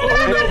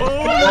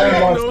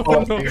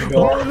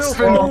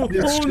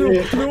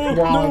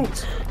 no.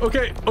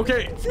 Okay,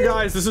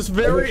 guys, this is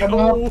very.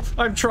 Oh,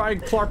 I'm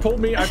trying. Clark, pull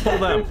me. I pull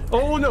them.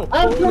 Oh no.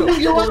 I'm pulling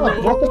you up.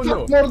 What the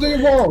fuck more do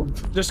you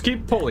want? Just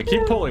keep pulling,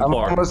 Clark. I'm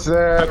almost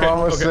there, Okay,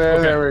 almost okay, there,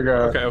 okay. there we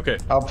go. Okay.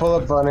 I'll pull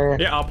up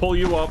Bunny. Yeah, I'll pull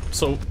you up.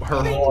 So her.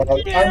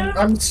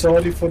 I'm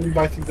sorry for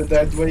inviting the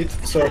dead weight.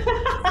 So.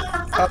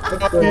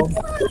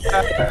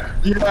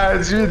 Yeah,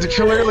 it's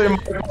clearly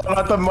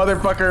not the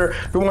motherfucker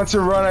who wants to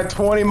run at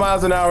 20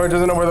 miles an hour and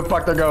doesn't know where the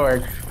fuck they're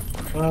going.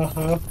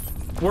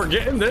 We're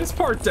getting this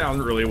part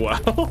down really well.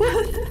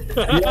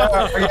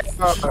 Yeah.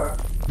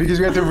 Because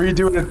we have to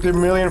redo it a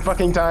million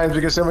fucking times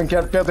because someone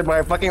kept filtered by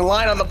a fucking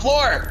line on the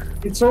floor.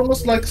 It's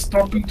almost like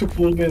stopping to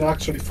pull me and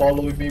actually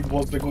following me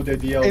was the good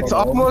idea. It's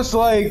almost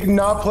like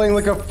not playing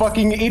like a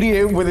fucking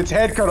idiot with its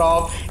head cut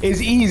off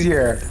is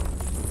easier.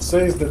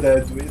 Says the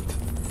dead weight.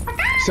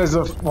 Says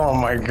the, oh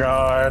my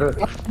god.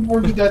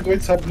 All the dead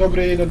weights have no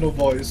brain and no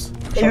voice.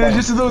 And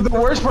it's just the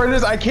worst part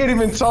is I can't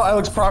even insult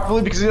Alex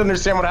properly because he doesn't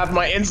understand what half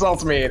my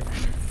insults mean.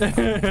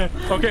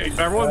 Okay,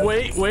 everyone,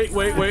 wait.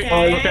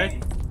 Okay.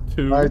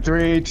 2. Alright,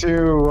 3,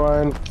 2,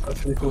 1. I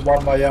think we'll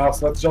want my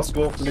ass. Let's just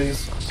go,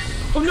 please.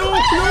 Oh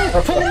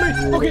no! Pull me!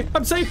 Okay,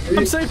 I'm safe.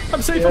 Yeah,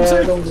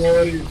 don't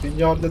worry.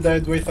 Beyond the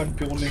dead weight, I'm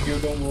pulling you.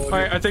 Don't worry.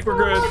 Alright, I think we're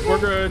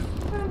good.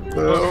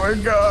 Oh my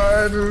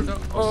god.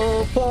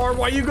 Oh, Plar,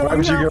 why are you Why going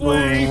would you that go?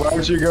 way? Why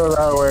would you go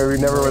that way? We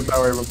never went that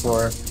way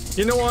before.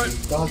 You know what?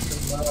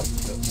 Doesn't matter.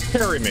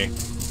 Carry me.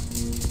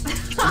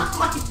 Oh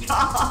my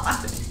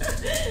god.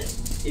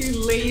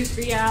 You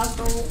lazy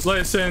asshole.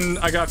 Listen,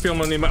 I got a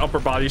feeling I need my upper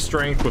body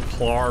strength with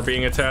Plar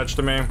being attached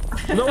to me.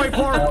 No, wait,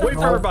 Plar, wait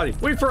for everybody.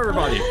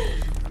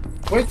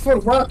 Wait for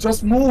what?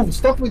 Just move.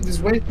 Stop with this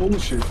weight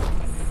bullshit.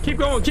 Keep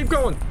going.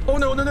 Oh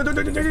no,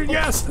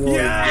 yes,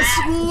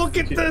 look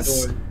at Keep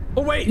this. going.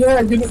 Oh wait!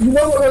 Yeah, you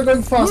know what I'm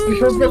going fast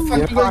because we're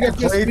fucking gonna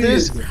get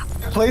this.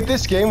 Played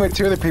this game with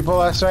 2 other people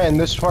last night, and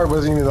this part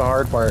wasn't even the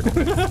hard part.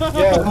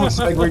 Yeah, Almost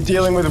like we're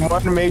dealing with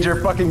one major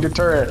fucking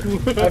deterrent.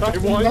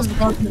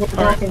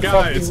 Alright,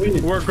 guys,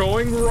 we're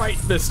going right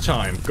this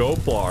time. Go,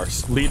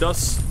 Blars. Lead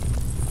us.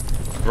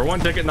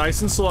 Everyone, take it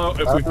nice and slow.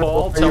 If we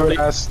fall, tell me.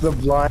 Ask the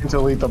blind to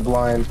lead the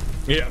blind.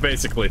 Yeah,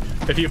 basically.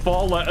 If you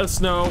fall, let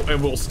us know,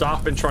 and we'll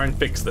stop and try and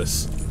fix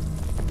this.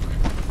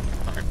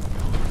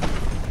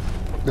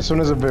 This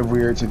one is a bit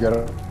weird to get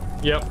up.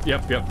 Yep.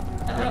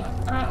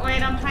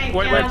 Wait, I'm hiding.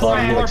 Wait,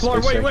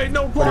 Blar, wait,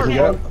 no,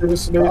 Blar.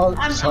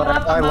 Oh, sorry,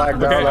 I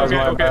lagged out. That was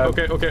my bad.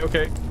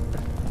 Okay.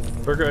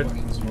 We're good.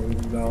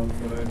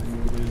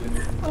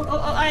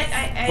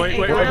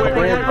 Wait,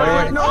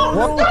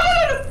 no.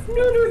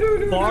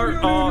 Blar,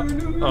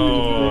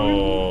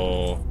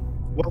 oh.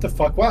 What the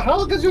fuck?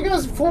 How did you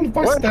guys fall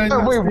by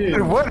standing?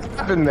 Wait, what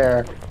happened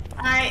there?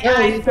 I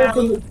am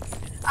really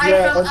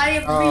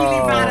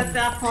bad at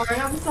that part.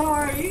 I'm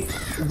sorry.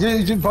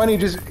 Bunny,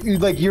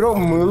 you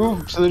don't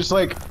move, so just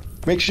like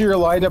make sure you're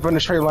lined up in a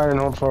straight line and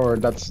hold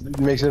forward. That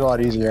makes it a lot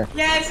easier.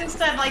 Yeah, it's just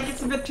that like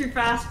it's a bit too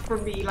fast for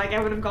me. Like I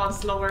would have gone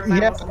slower.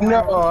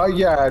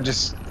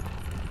 Just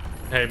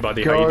Hey,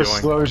 buddy, go how you as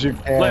doing? slow as you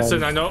can.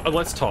 Listen, I know.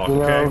 Let's talk, You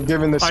know, okay?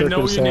 given the I know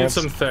you need circumstance.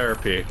 some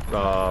therapy.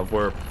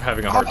 We're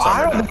having a hard I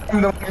time. don't think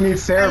I'm the one who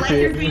needs I like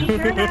your therapy. green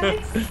shirt,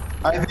 Alex.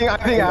 I think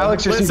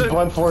Alex just needs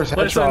blunt force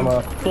head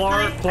trauma.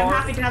 Blar, I'm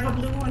happy to have a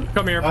blue one.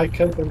 come here. I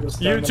can't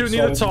understand. You I'm two need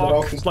sorry, to but talk. I'll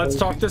Let's just-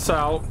 talk this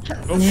out. I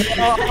don't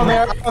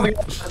think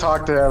I should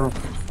talk to him.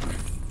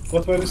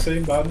 What were you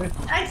saying, Barney?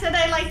 I said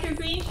I like your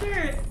green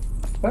shirt.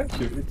 Thank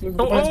you. It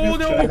reminds Oh, me of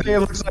no. I Jack. think it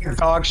looks like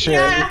dog shit.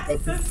 Yeah,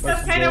 that's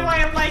kind of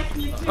why I'm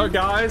liking you too.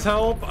 Guys,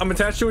 help! I'm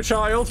attached to a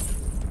child.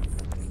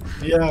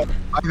 Yeah.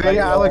 I think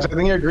Alex, I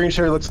think your green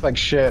shirt looks like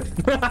shit.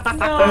 I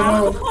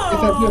know. It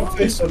has your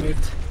face on it.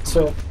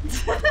 So.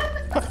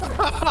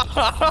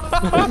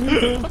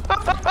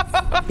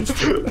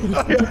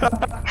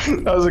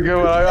 That was a good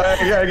one. I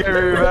can't give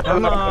you that.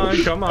 Come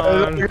on, come on.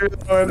 That was a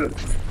good one.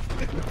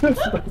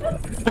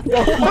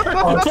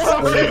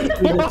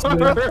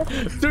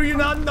 Do you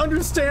not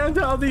understand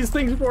how these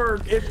things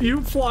work? If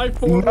you fly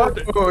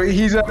forward, No,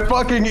 he's a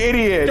fucking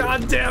idiot.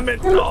 God damn it!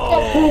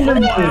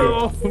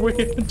 Oh,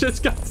 we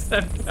just got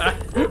sent back.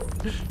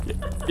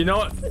 You know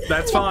what?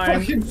 That's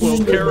fine.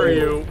 We'll carry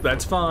you.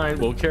 That's fine.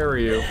 We'll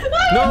carry you.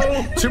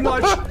 No, too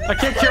much. I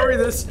can't carry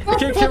this. I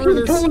can't carry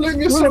this.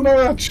 Pulling you so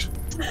much.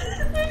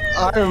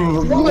 I'm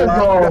Oh my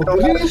god.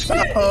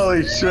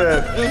 holy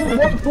shit.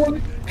 What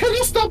pulling? Can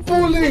you stop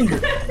pulling? I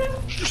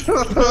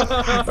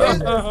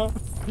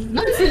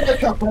feel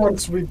like a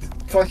horse with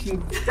fucking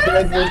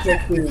bad words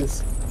like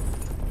this.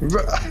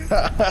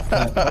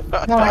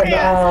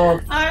 No.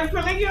 I'm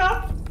pulling you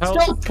up.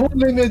 Help. Stop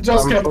pulling it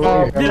just I'm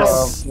about. pulling him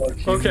Yes.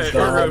 up. Okay,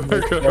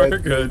 we're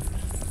good.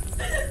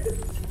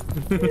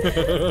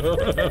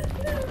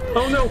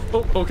 Oh no!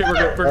 Oh, okay,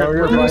 we're good. Oh,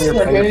 you're We're fine, good. you're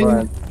fine, you're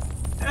fine.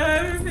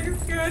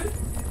 Everything's good.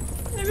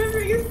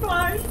 Everything is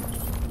fine.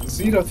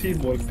 Zero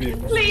teamwork,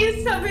 people.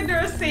 Please tell me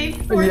they're safe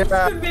for Yeah,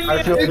 civilians.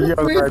 I feel like you have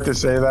the right to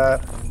say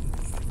that.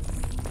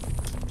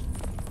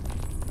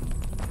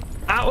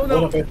 Ow, One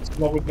no! of it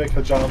would make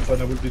a jump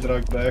and I would be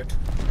dragged back.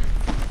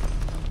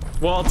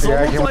 Well, it's Yeah, I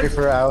almost can't like... wait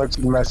for Alex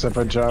to mess up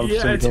a jump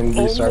Yeah, so we it's can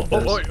restart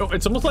this. almost...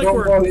 it's almost like Don't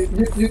we're... worry,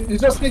 you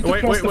just need to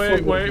press the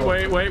forward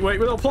button. Wait,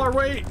 no, Plar,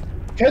 wait!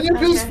 Can you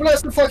please Okay.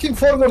 press the fucking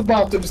forward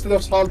button instead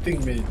of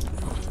halting me?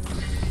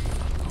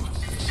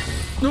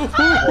 No,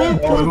 That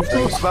was my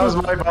fault, that was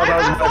my fault.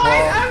 I'm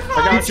fine. I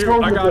got you,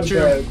 I got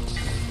you.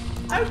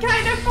 I'm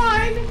kind of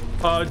fine.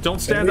 Don't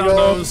stand There on we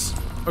go. those.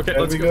 Okay,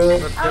 There let's we go.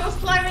 go. I was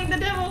climbing the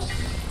devil.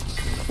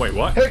 Wait,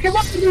 what? Hey, come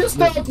on, you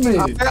stop me!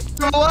 I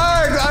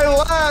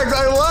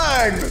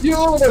lagged! You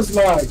always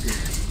lag.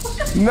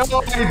 No,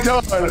 I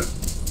don't!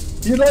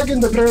 You lag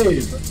in the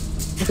grave.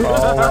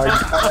 Oh my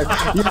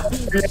god.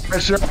 Yeah,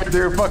 sure I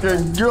do.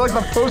 Fucking, you're like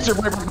the poster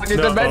boy for fucking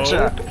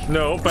dementia.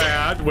 No,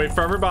 bad. Wait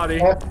for everybody.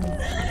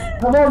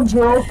 Come on,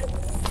 Joe.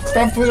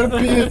 Stop for your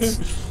pits.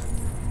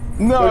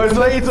 No, it's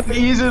like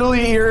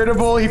easily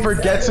irritable. He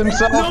forgets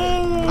himself.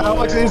 No!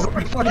 Alex is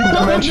like fucking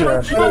dementia.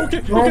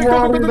 Okay,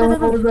 Don't worry, don't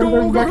worry,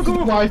 go, back to go, the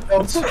go. White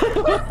House.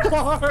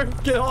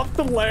 Plar, get off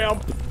the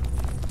lamp.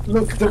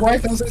 Look, the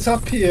White House is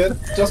up here.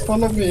 Just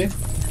follow me.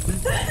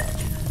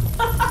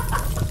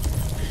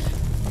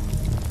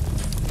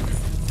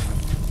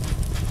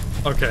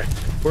 Okay,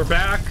 we're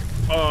back.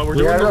 We're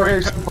doing Yeah, the okay,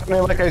 right...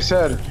 so, like I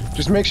said,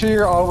 just make sure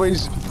you're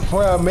always,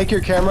 make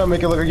your camera,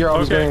 make it look like you're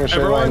always going in a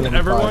straight line. and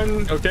you'll be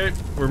fine. Okay,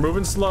 we're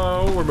moving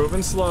slow,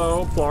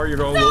 Plar, you're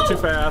going a little too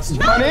fast.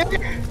 Bunny?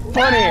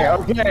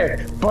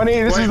 Okay.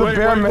 Bunny, this is the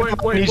bare minimum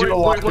I need you to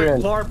lock in.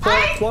 Plar.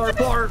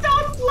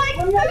 Don't like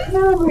this.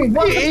 Moving.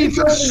 What are you It's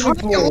a doing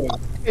straight for?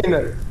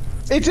 line!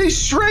 It's a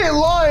straight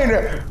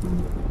line!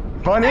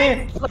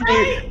 Bunny,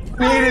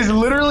 it is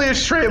literally a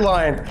straight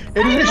line.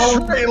 It is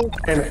a straight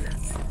line.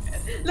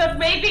 Look,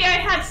 maybe I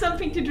had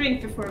something to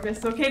drink before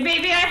this, okay?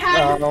 Maybe I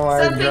had Oh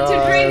my something to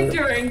God. drink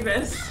during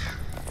this.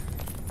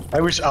 I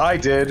wish I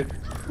did.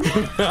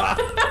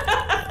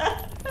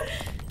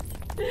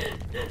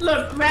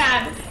 Look,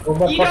 man, Oh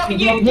my you don't, fucking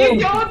you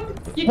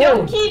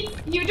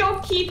God,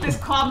 don't keep as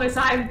calm as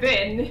I've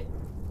been,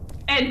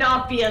 and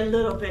not be a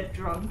little bit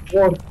drunk.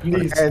 Oh,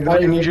 please. And I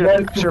need you to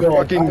want put your go.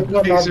 fucking I'm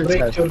gonna taser break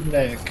test. your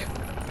neck.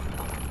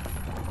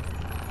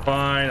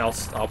 Fine,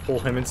 I'll pull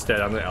him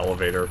instead on the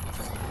elevator.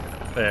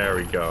 There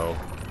we go.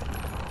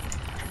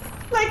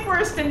 Like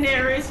worse than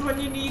Daenerys when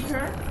you need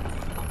her.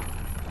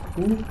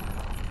 Who?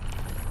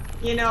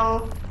 You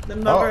know, the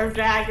mother of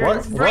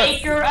dragons, what?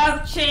 breaker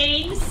of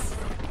chains.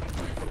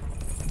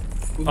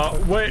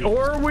 Wait,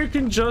 or we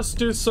can just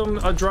do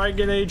a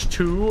Dragon Age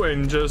 2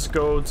 and just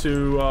go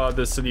to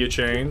the City of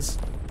Chains.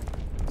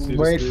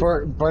 Wait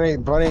for Bunny.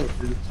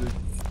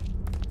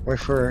 Wait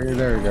for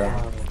there we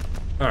go.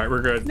 Alright,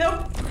 we're good.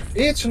 Nope.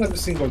 Each and every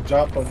single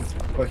jump on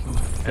fucking.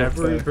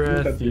 Every Look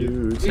breath at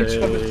you this. Each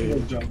and every take. single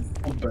jump.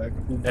 Pull back.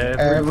 Pull back.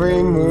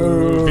 Every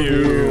move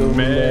you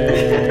make.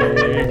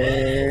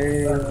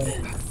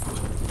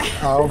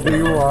 I'll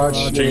be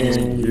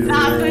watching you.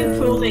 I've been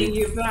fooling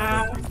you,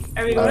 back.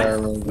 Are we I good?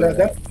 don't remember. Yeah,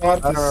 that part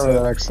I don't is. remember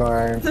the next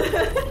line.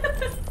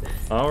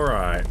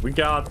 Alright, we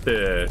got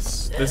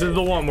this. This is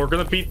the one. We're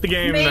gonna beat the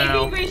game Maybe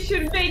now. we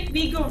should make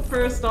me go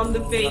first on the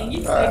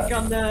thing, like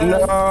on the...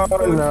 No.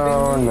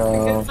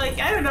 Because, like,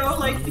 I don't know,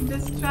 like,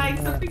 just trying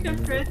something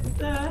different.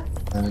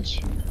 That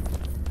you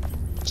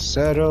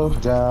settle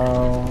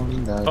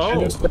down. That Oh. Can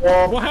you you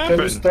stop? What Can you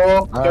happened?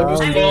 stop? Can you I I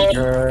stop? mean,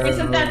 Girl,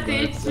 isn't that the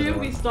issue?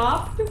 We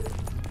stopped?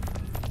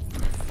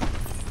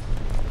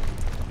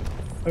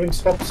 I mean,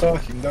 stop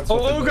sucking. That's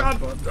what Oh I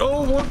god! want.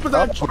 Oh, what was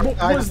that? What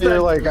was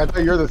that? I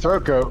thought you were the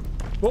throat goat.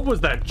 What was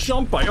that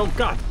jump by? Oh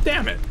god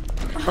damn it!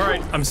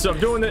 Alright, I'm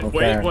doing it.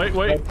 Okay.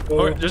 Wait.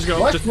 Alright, just go.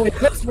 What? Just... Wait,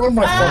 that's not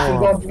my fucking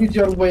god with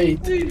your weight.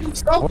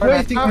 Stop What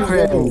waiting to go.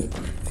 happened?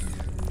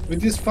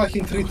 With this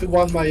fucking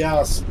 3-2-1 my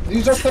ass.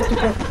 You just have to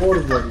go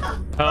forward.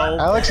 Help.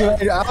 Alex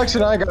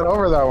and I got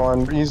over that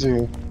one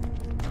easy.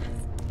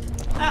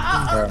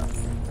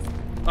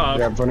 Yeah,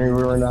 yeah, Bunny, we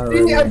were not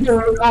Yeah, ready.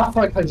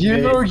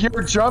 you're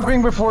You're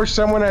jumping before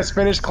someone has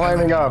finished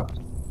climbing up,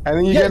 and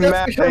then you Yeah, get that's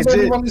mad. because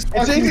everyone is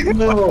fucking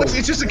slow.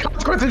 It's just a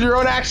consequence of your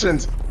own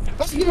actions.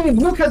 Fucking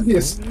look at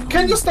this.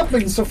 Can you stop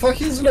being so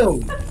fucking slow?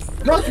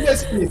 Don't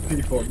mess with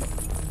people.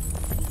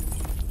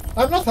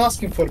 I'm not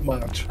asking for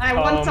much. I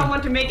want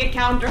someone to make a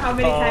counter how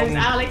many times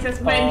Alex has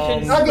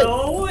mentioned Okay.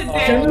 slow, Can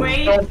then you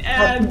wait, stop and...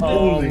 fucking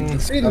bullying? I'm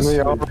Seriously.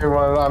 the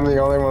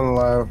only one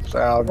left.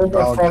 Oh my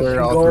I'll fucking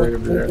clear all god, three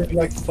of you. moving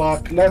like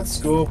fuck. Let's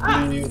go,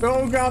 please.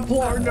 Oh god,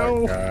 Plar,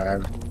 no!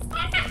 God.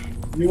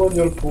 You and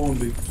your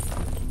pulling.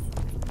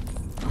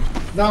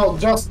 Now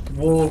just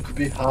walk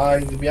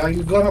behind me.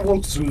 I'm gonna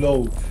walk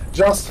slow.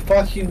 Just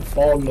fucking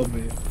follow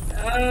me.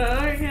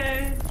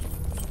 okay.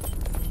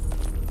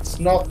 It's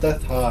not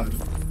that hard.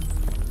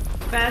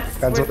 That's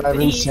What I've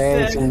been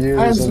saying to you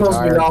Hands this slows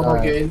me entire down time.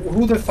 again.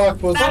 Who the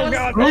fuck was That Oh was-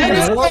 god! Can you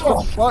that What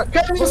stop? the fuck?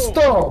 Can you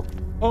stop?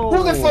 Oh.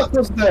 Who the fuck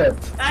was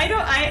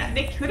that?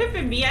 It could have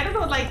been me, I don't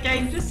know, like,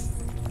 I just...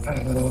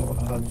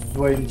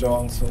 Dwayne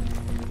Johnson.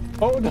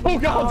 Oh no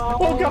god!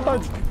 Oh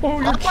god! Oh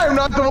your I'm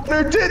not the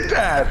one who did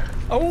that.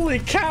 holy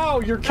cow!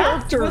 Your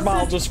character wasn't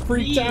model just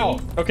freaked me.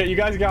 out. Okay, you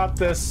guys got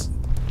this.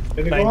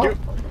 Can you Thank go you. up?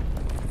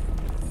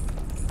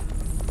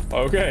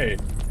 Okay.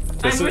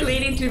 This I'm is-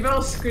 relating to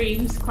those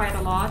screams quite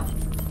a lot.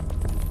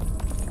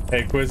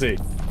 Hey, Quizzy.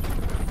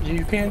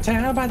 You can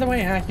tell by the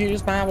way I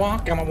use my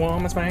walk. I'm a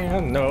woman's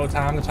man. No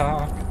time to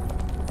talk.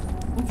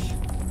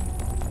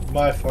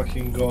 My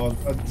fucking god.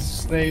 A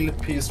snail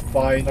piece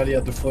finally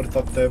at the fourth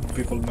attempt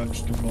people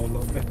managed to roll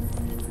on me.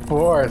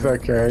 Fourth,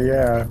 okay,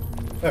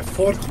 yeah.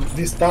 Fourth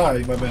this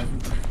time, I meant.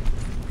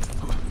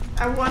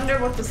 I wonder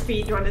what the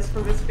speed run is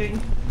for this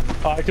thing.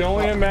 I can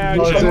only No,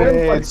 imagine.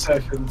 it's-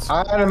 5 seconds.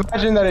 I'd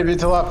imagine that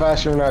it's a lot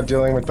faster not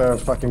dealing with the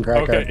fucking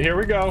crack. Okay, here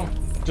we go.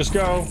 Just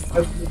go.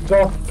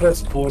 Don't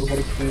press forward,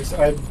 please.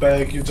 I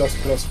beg you, just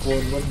press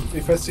forward.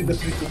 If I see the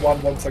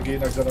 3-2-1 once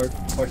again, I'm gonna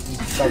fucking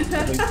start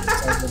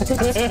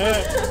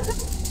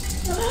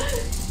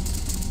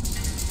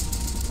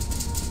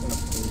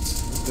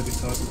the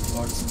retarded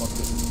bugs,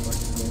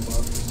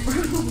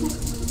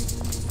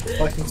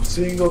 fucking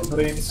single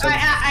brain cell.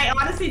 I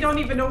honestly don't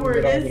even know where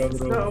it is,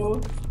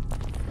 so...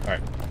 Alright.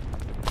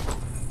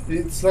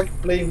 It's like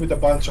playing with a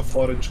bunch of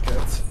orange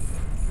cats.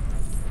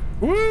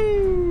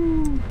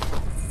 Woo!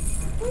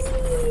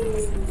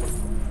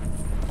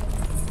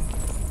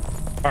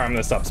 Alright, I'm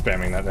gonna stop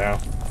spamming that now.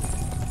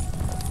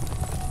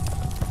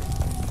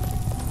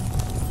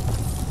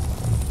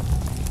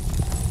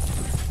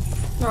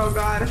 Oh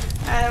god,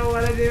 I don't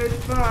want to do it,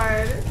 it's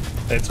hard.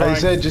 It's Like I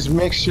fine. said, just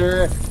make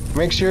sure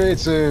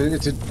it's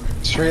a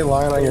straight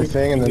line on your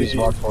thing, and then just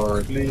walk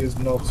forward. Please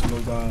not slow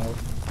down.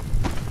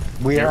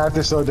 We have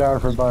to slow down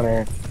for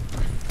Bunny.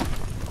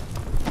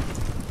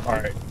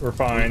 Alright, we're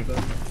fine.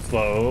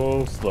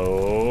 Slow,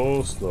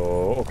 slow,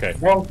 slow. Okay.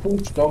 Don't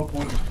push, don't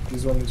push.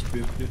 This one is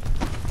 50.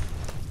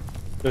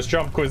 Just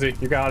jump,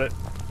 Quizzy. You got it.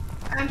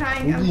 I'm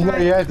trying, I'm You know,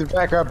 trying. you have to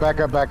back up.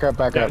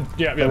 Yeah, And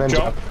yeah, then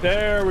jump.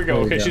 There we go.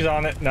 There you Okay, go. she's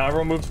on it. Now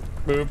everyone moves.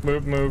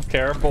 Move.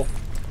 Careful.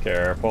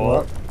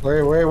 Careful.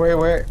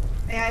 Wait.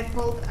 Yeah, I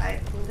pulled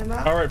him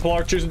up. All right,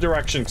 Plark, choose a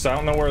direction, because I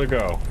don't know where to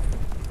go.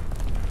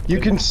 You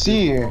can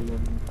see.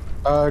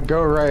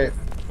 Go right.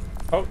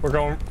 Oh, we're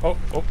going. Oh,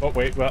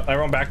 wait. Well,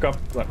 everyone back up.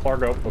 Let Plark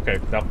go. Okay,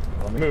 now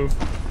let me move.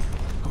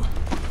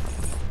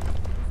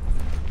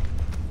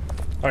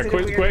 All right, Is it a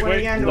Quiz, weird wait.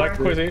 way in, Like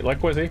or-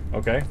 Quizzy.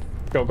 Okay.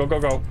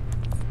 Go.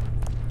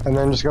 And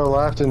then just go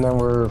left, and then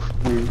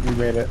we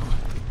made it.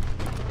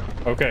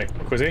 Okay,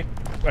 Quizzy.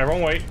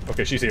 Everyone wait.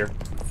 Okay, she's here.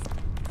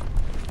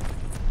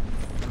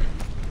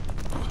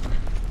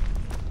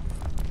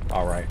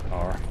 All right.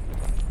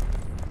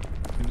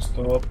 Can you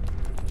stop?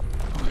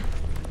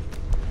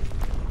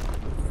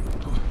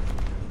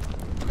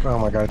 Oh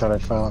my god, I thought I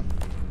fell.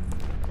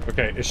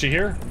 Okay, is she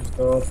here?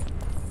 Stop.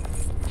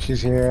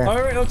 She's here.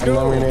 All right, let's and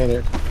go. then we made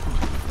it.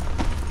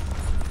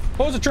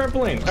 Oh, it's a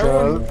trampoline.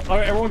 So- All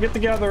right, everyone get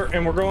together,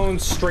 and we're going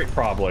straight,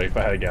 probably, if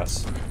I had to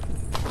guess.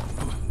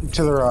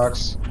 To the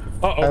rocks.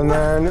 Uh-oh. And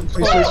then,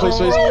 please.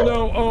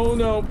 Oh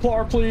no,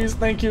 Plar, please,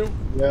 thank you.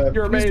 Yeah,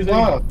 You're please amazing.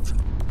 not.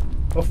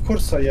 Of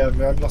course I am.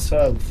 I'm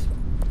myself.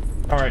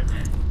 All right.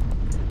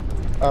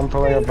 I'm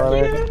pulling up on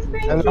it.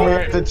 And then we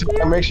have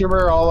to make sure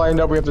we're all lined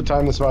up. We have to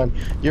time this one.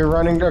 You're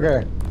running.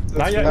 Okay.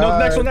 Not yet. No,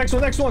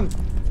 next one.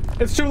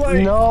 It's too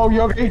late. No,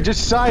 you okay?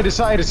 Just side.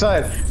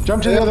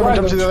 Jump to the other one.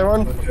 Jump to the other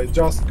one. Okay,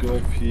 just go,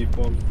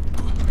 people.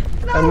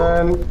 And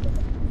then.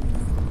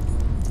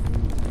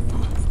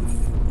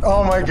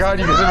 Oh my god,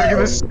 you guys are making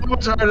this so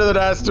much harder than it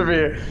has to be.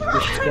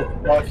 It's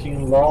so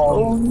fucking Oh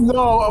long.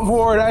 no,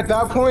 Ward, at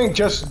that point,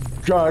 just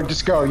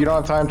go. You don't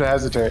have time to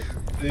hesitate.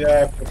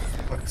 Yeah, for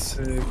fuck's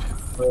sake.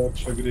 I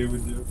actually agree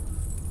with you.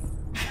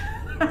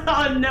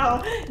 Oh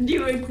no,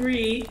 you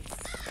agree?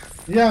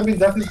 Yeah, I mean,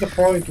 that is the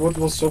point. What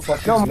was so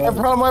fucking No,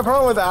 slow? my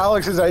problem with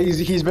Alex is that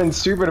he's been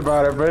stupid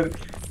about it, but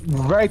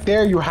right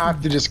there, you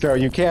have to just go.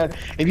 You can't.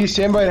 If you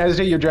stand by and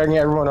hesitate, you're dragging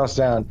everyone else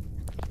down.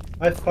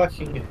 I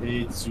fucking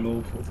hate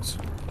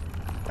Slowfoot.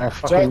 I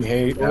fucking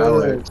hate go,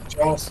 Alex.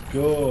 Just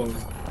go.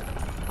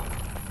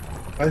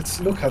 Let's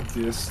look at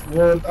this.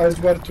 Well, I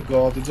swear to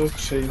God, those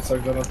chains are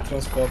gonna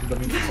transform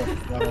them into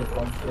something I don't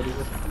want for you.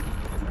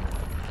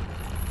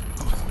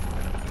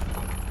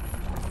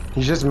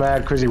 He's just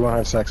mad because he won't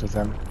have sex with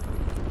him.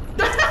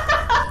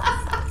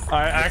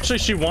 Actually,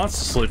 she wants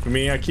to sleep with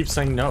me. I keep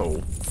saying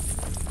no.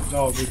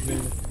 No, with me.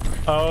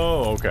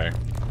 Oh, okay.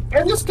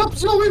 Can you stop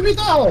slowing me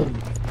down?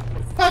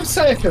 5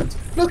 seconds.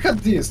 Look at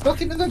this.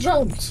 Not even a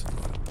jump.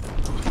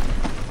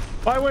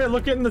 By the way,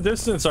 look in the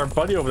distance. Our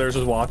buddy over there is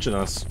just watching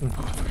us.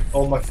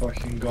 Oh my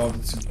fucking God,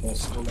 it's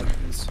impossible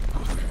like this.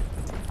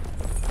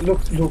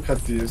 Look at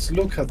this.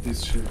 Look at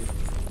this shit.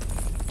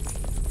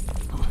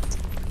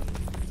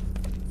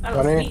 That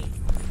was Funny. me.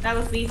 That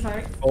was me,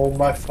 sorry. Oh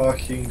my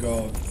fucking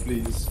God,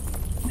 please.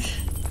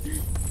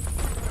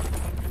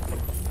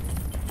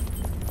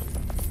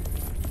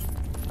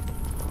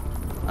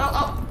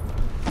 Oh,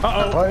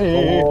 Uh-oh.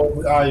 Bunny,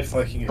 Oh, I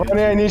fucking hate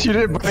Bunny, I you. need you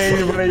to.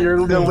 Bunny, your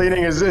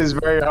leading is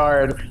very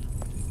hard.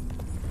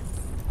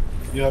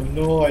 You have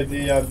no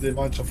idea the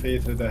amount of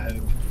hatred I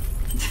have.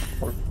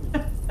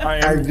 I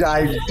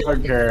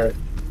don't care.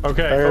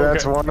 Okay, Okay,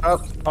 that's one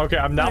up. Okay,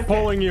 I'm not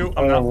pulling you.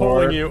 I'm Oh, not pulling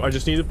Lord. you. I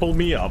just need to pull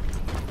me up.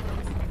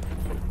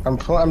 I'm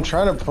trying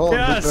to pull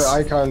Yes! the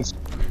icons.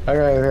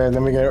 Okay,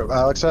 then we get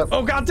Alex up.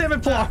 Oh, God damn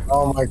it, Plar!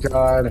 Oh my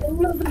god. I'm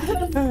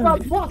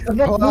not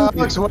Well, Alex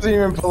moving. wasn't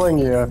even pulling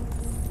you.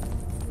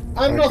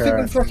 I'm not Okay.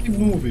 even fucking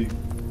moving.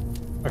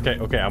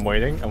 Okay, I'm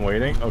waiting.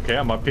 Okay,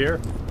 I'm up here.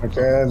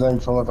 Okay, then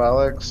pull up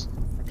Alex.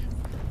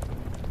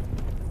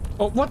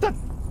 Oh, what the?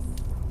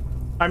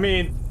 I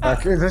mean,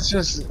 Okay, that's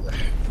just.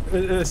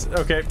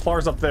 okay,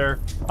 Plar's up there.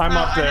 I'm Oh,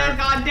 up there.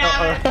 God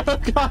damn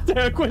it. God damn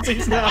it,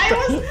 Quincy's not.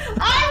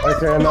 I was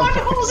Okay, the I'm one not-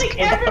 holding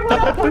everyone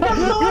up for the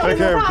longest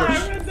Okay,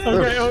 time. and then-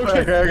 Okay.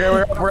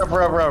 We're up.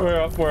 We're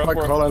up.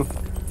 Okay, hold on.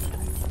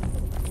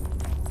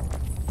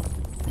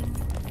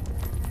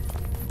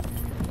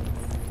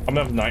 I'm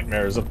gonna have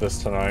nightmares of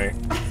this tonight.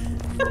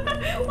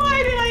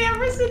 Why did I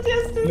ever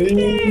suggest this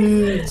game?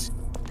 Please.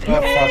 Oh,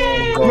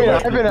 fucking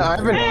God. I mean,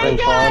 I've been Hey having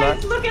fun.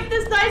 guys, look at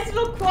this nice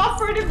little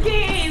cooperative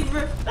game.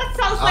 That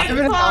sounds like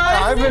fun.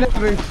 I've been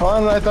having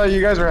fun. I thought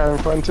you guys were having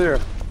fun too.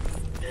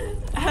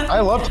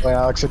 I love playing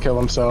Alex to kill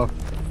himself.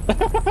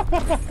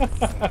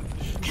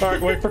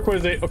 Alright, wait for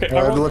Quizzy. Okay, Alright,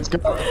 everyone- let's go.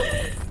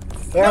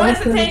 No Yeah, look at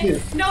hesitation.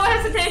 this. No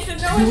hesitation.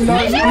 No You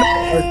not- hesitation.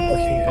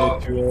 I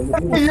fucking hate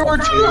you all. You were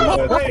too.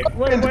 Wait.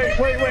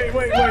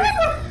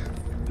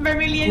 Who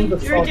Vermilion, the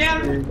you're fuck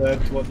jam. did that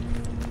one?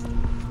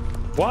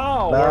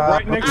 Wow, we're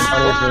right next to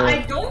Funny.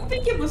 I don't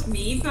think it was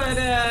me, but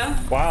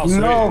Wow, sweet.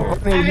 No,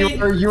 Bunny, I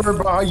mean-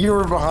 you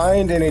were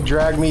behind, and it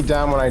dragged me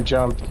down when I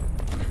jumped.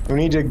 We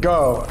need to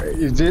go.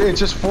 It's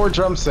just 4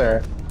 jumps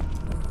there.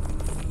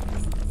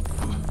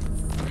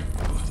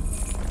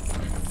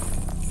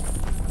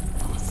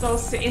 so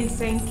in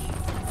sync.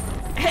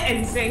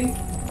 In sync.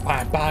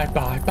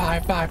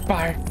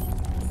 Bye.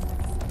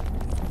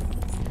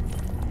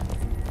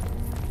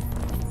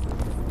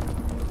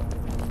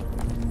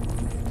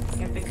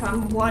 We have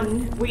become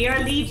one. We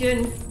are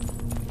Legion.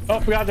 Oh,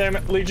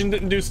 goddammit. Legion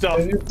didn't do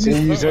stuff. See,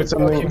 you said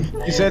something.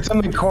 You said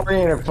something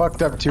corny and it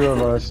fucked up two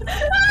of us.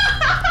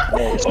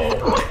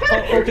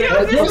 Okay.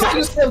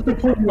 Just have to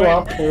pull you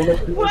up.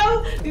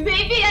 Well,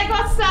 maybe I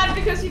got sad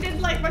because you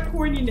didn't like my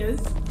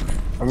corniness.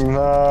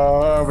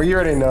 No, but you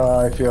already know how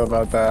I feel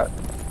about that.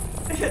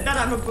 That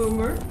I'm a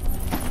boomer.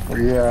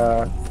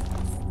 Yeah.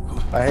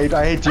 I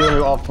hate dealing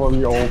with all four of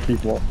you old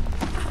people.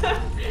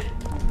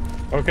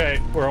 Okay,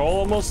 we're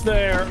almost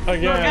there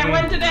again. Look, I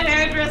went to the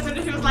hairdresser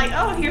and she was like,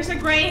 "Oh, here's a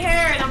gray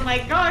hair," and I'm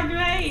like, "Oh,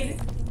 great."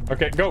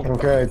 Okay, go.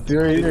 Okay,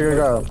 here you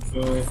go.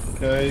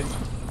 Okay.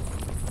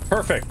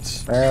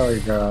 Perfect. There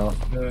we go.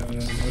 No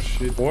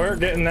shit. We're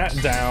getting that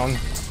down.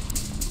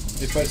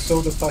 If I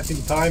saw the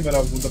fucking timer,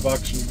 I would have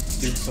actually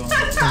did something.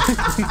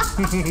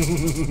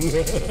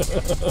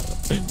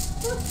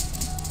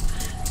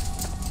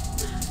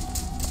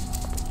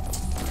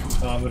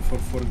 Timer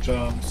for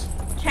jumps.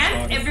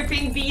 Can't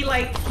everything be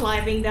like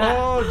climbing that?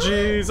 Oh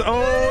jeez.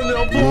 Oh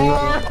no,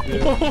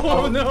 Blar.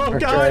 Oh no, Okay,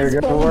 guys.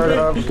 good word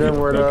up, good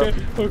word up.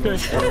 Okay.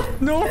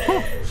 No.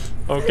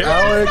 Okay.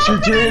 Alex, you're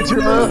doing it too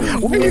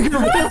early. Wait, you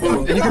can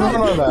run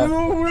on that.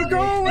 No, we're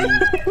going.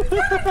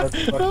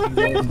 Let's fucking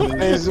go, please.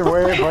 Bunny's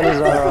away,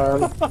 Bunny's on.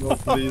 Go,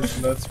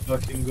 please. Let's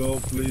fucking go,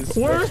 please.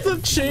 Where's the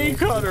chain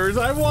cutters?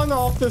 I want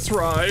off this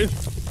ride.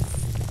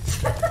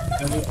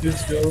 Can you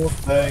please go?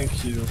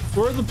 Thank you.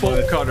 Where are the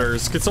bolt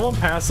cutters? Can someone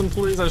pass them,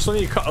 please? I just want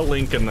you to cut a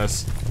link in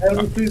this. Can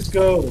you please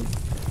go?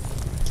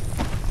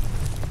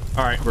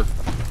 All right, we're.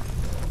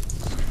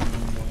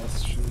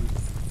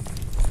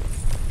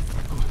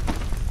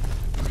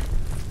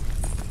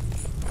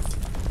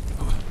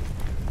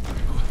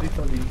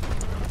 Literally,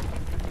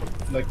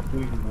 like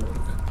doing work.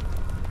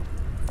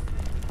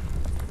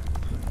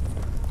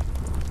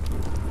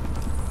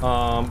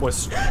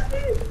 Was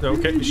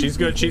okay? She's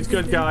good. She's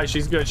good, guys.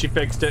 She's good. She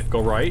fixed it.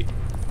 Go right.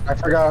 I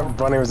forgot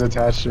Bunny was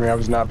attached to me. I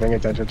was not paying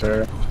attention to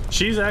her.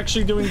 She's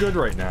actually doing good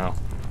right now.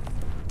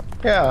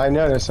 Yeah, I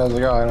noticed. I was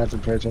like, oh, I don't have to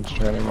pay attention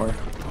to her anymore.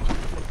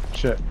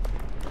 Shit.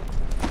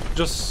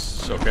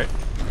 Just okay.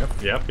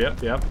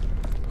 Yep.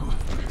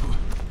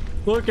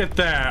 Look at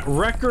that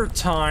record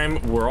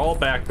time. We're all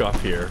back up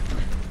here.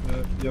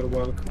 You're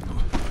welcome.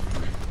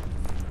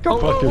 Go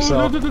fuck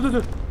yourself.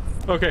 No.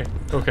 Okay.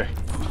 All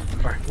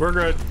right, we're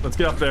good. Let's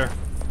get up there.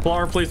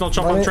 Blar, please don't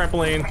jump on the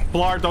trampoline.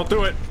 Blar, don't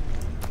do it.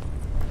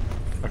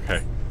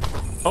 Okay.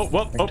 Oh,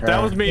 well, Okay.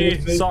 that was me.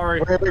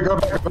 Sorry. Wait, go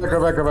back. Okay.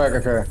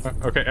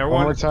 Okay, One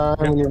everyone. more time.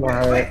 We need more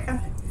height.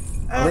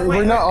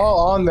 We're not all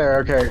on there.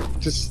 Okay,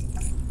 just.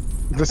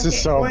 This is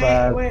so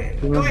bad.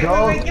 Wait, Go get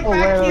land back on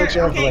the here.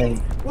 trampoline.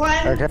 Okay.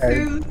 1, Okay.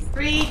 2,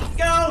 3,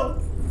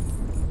 go!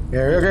 Yeah,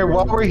 okay,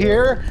 while we're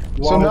here,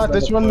 so not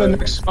this one, the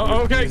next.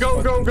 Oh, okay, go.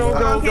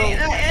 Okay,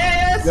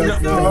 yes,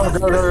 let's go.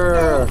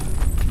 Go.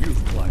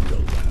 You've climbed a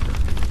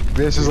ladder.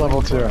 This is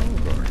level 2.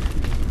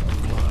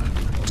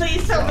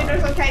 Please tell me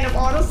there's some kind of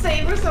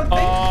autosave or something. The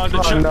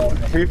Oh, no,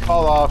 if we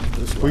fall off,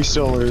 we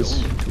still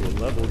lose. To a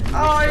level you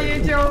Oh,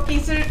 you're joking.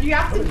 So you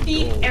have to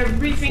beat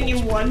everything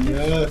in one.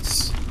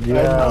 Yes.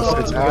 Yes,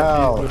 it's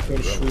Al.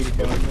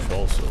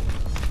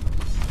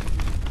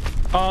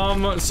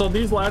 also. So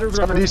these ladders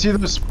So are. do you see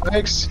those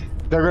spikes?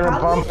 They're gonna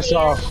bump us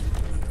off.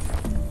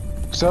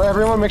 So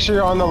everyone make sure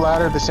you're on the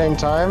ladder at the same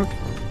time.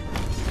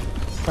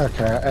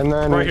 Okay, and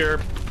then... Right here.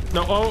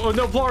 No,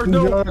 no, Blar,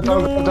 no.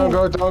 Don't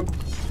go.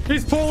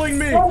 He's pulling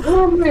me. Don't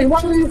pull me!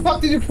 Why the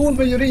fuck did you pull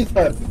me, you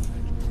retard?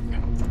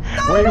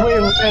 Wait,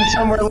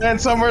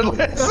 land somewhere.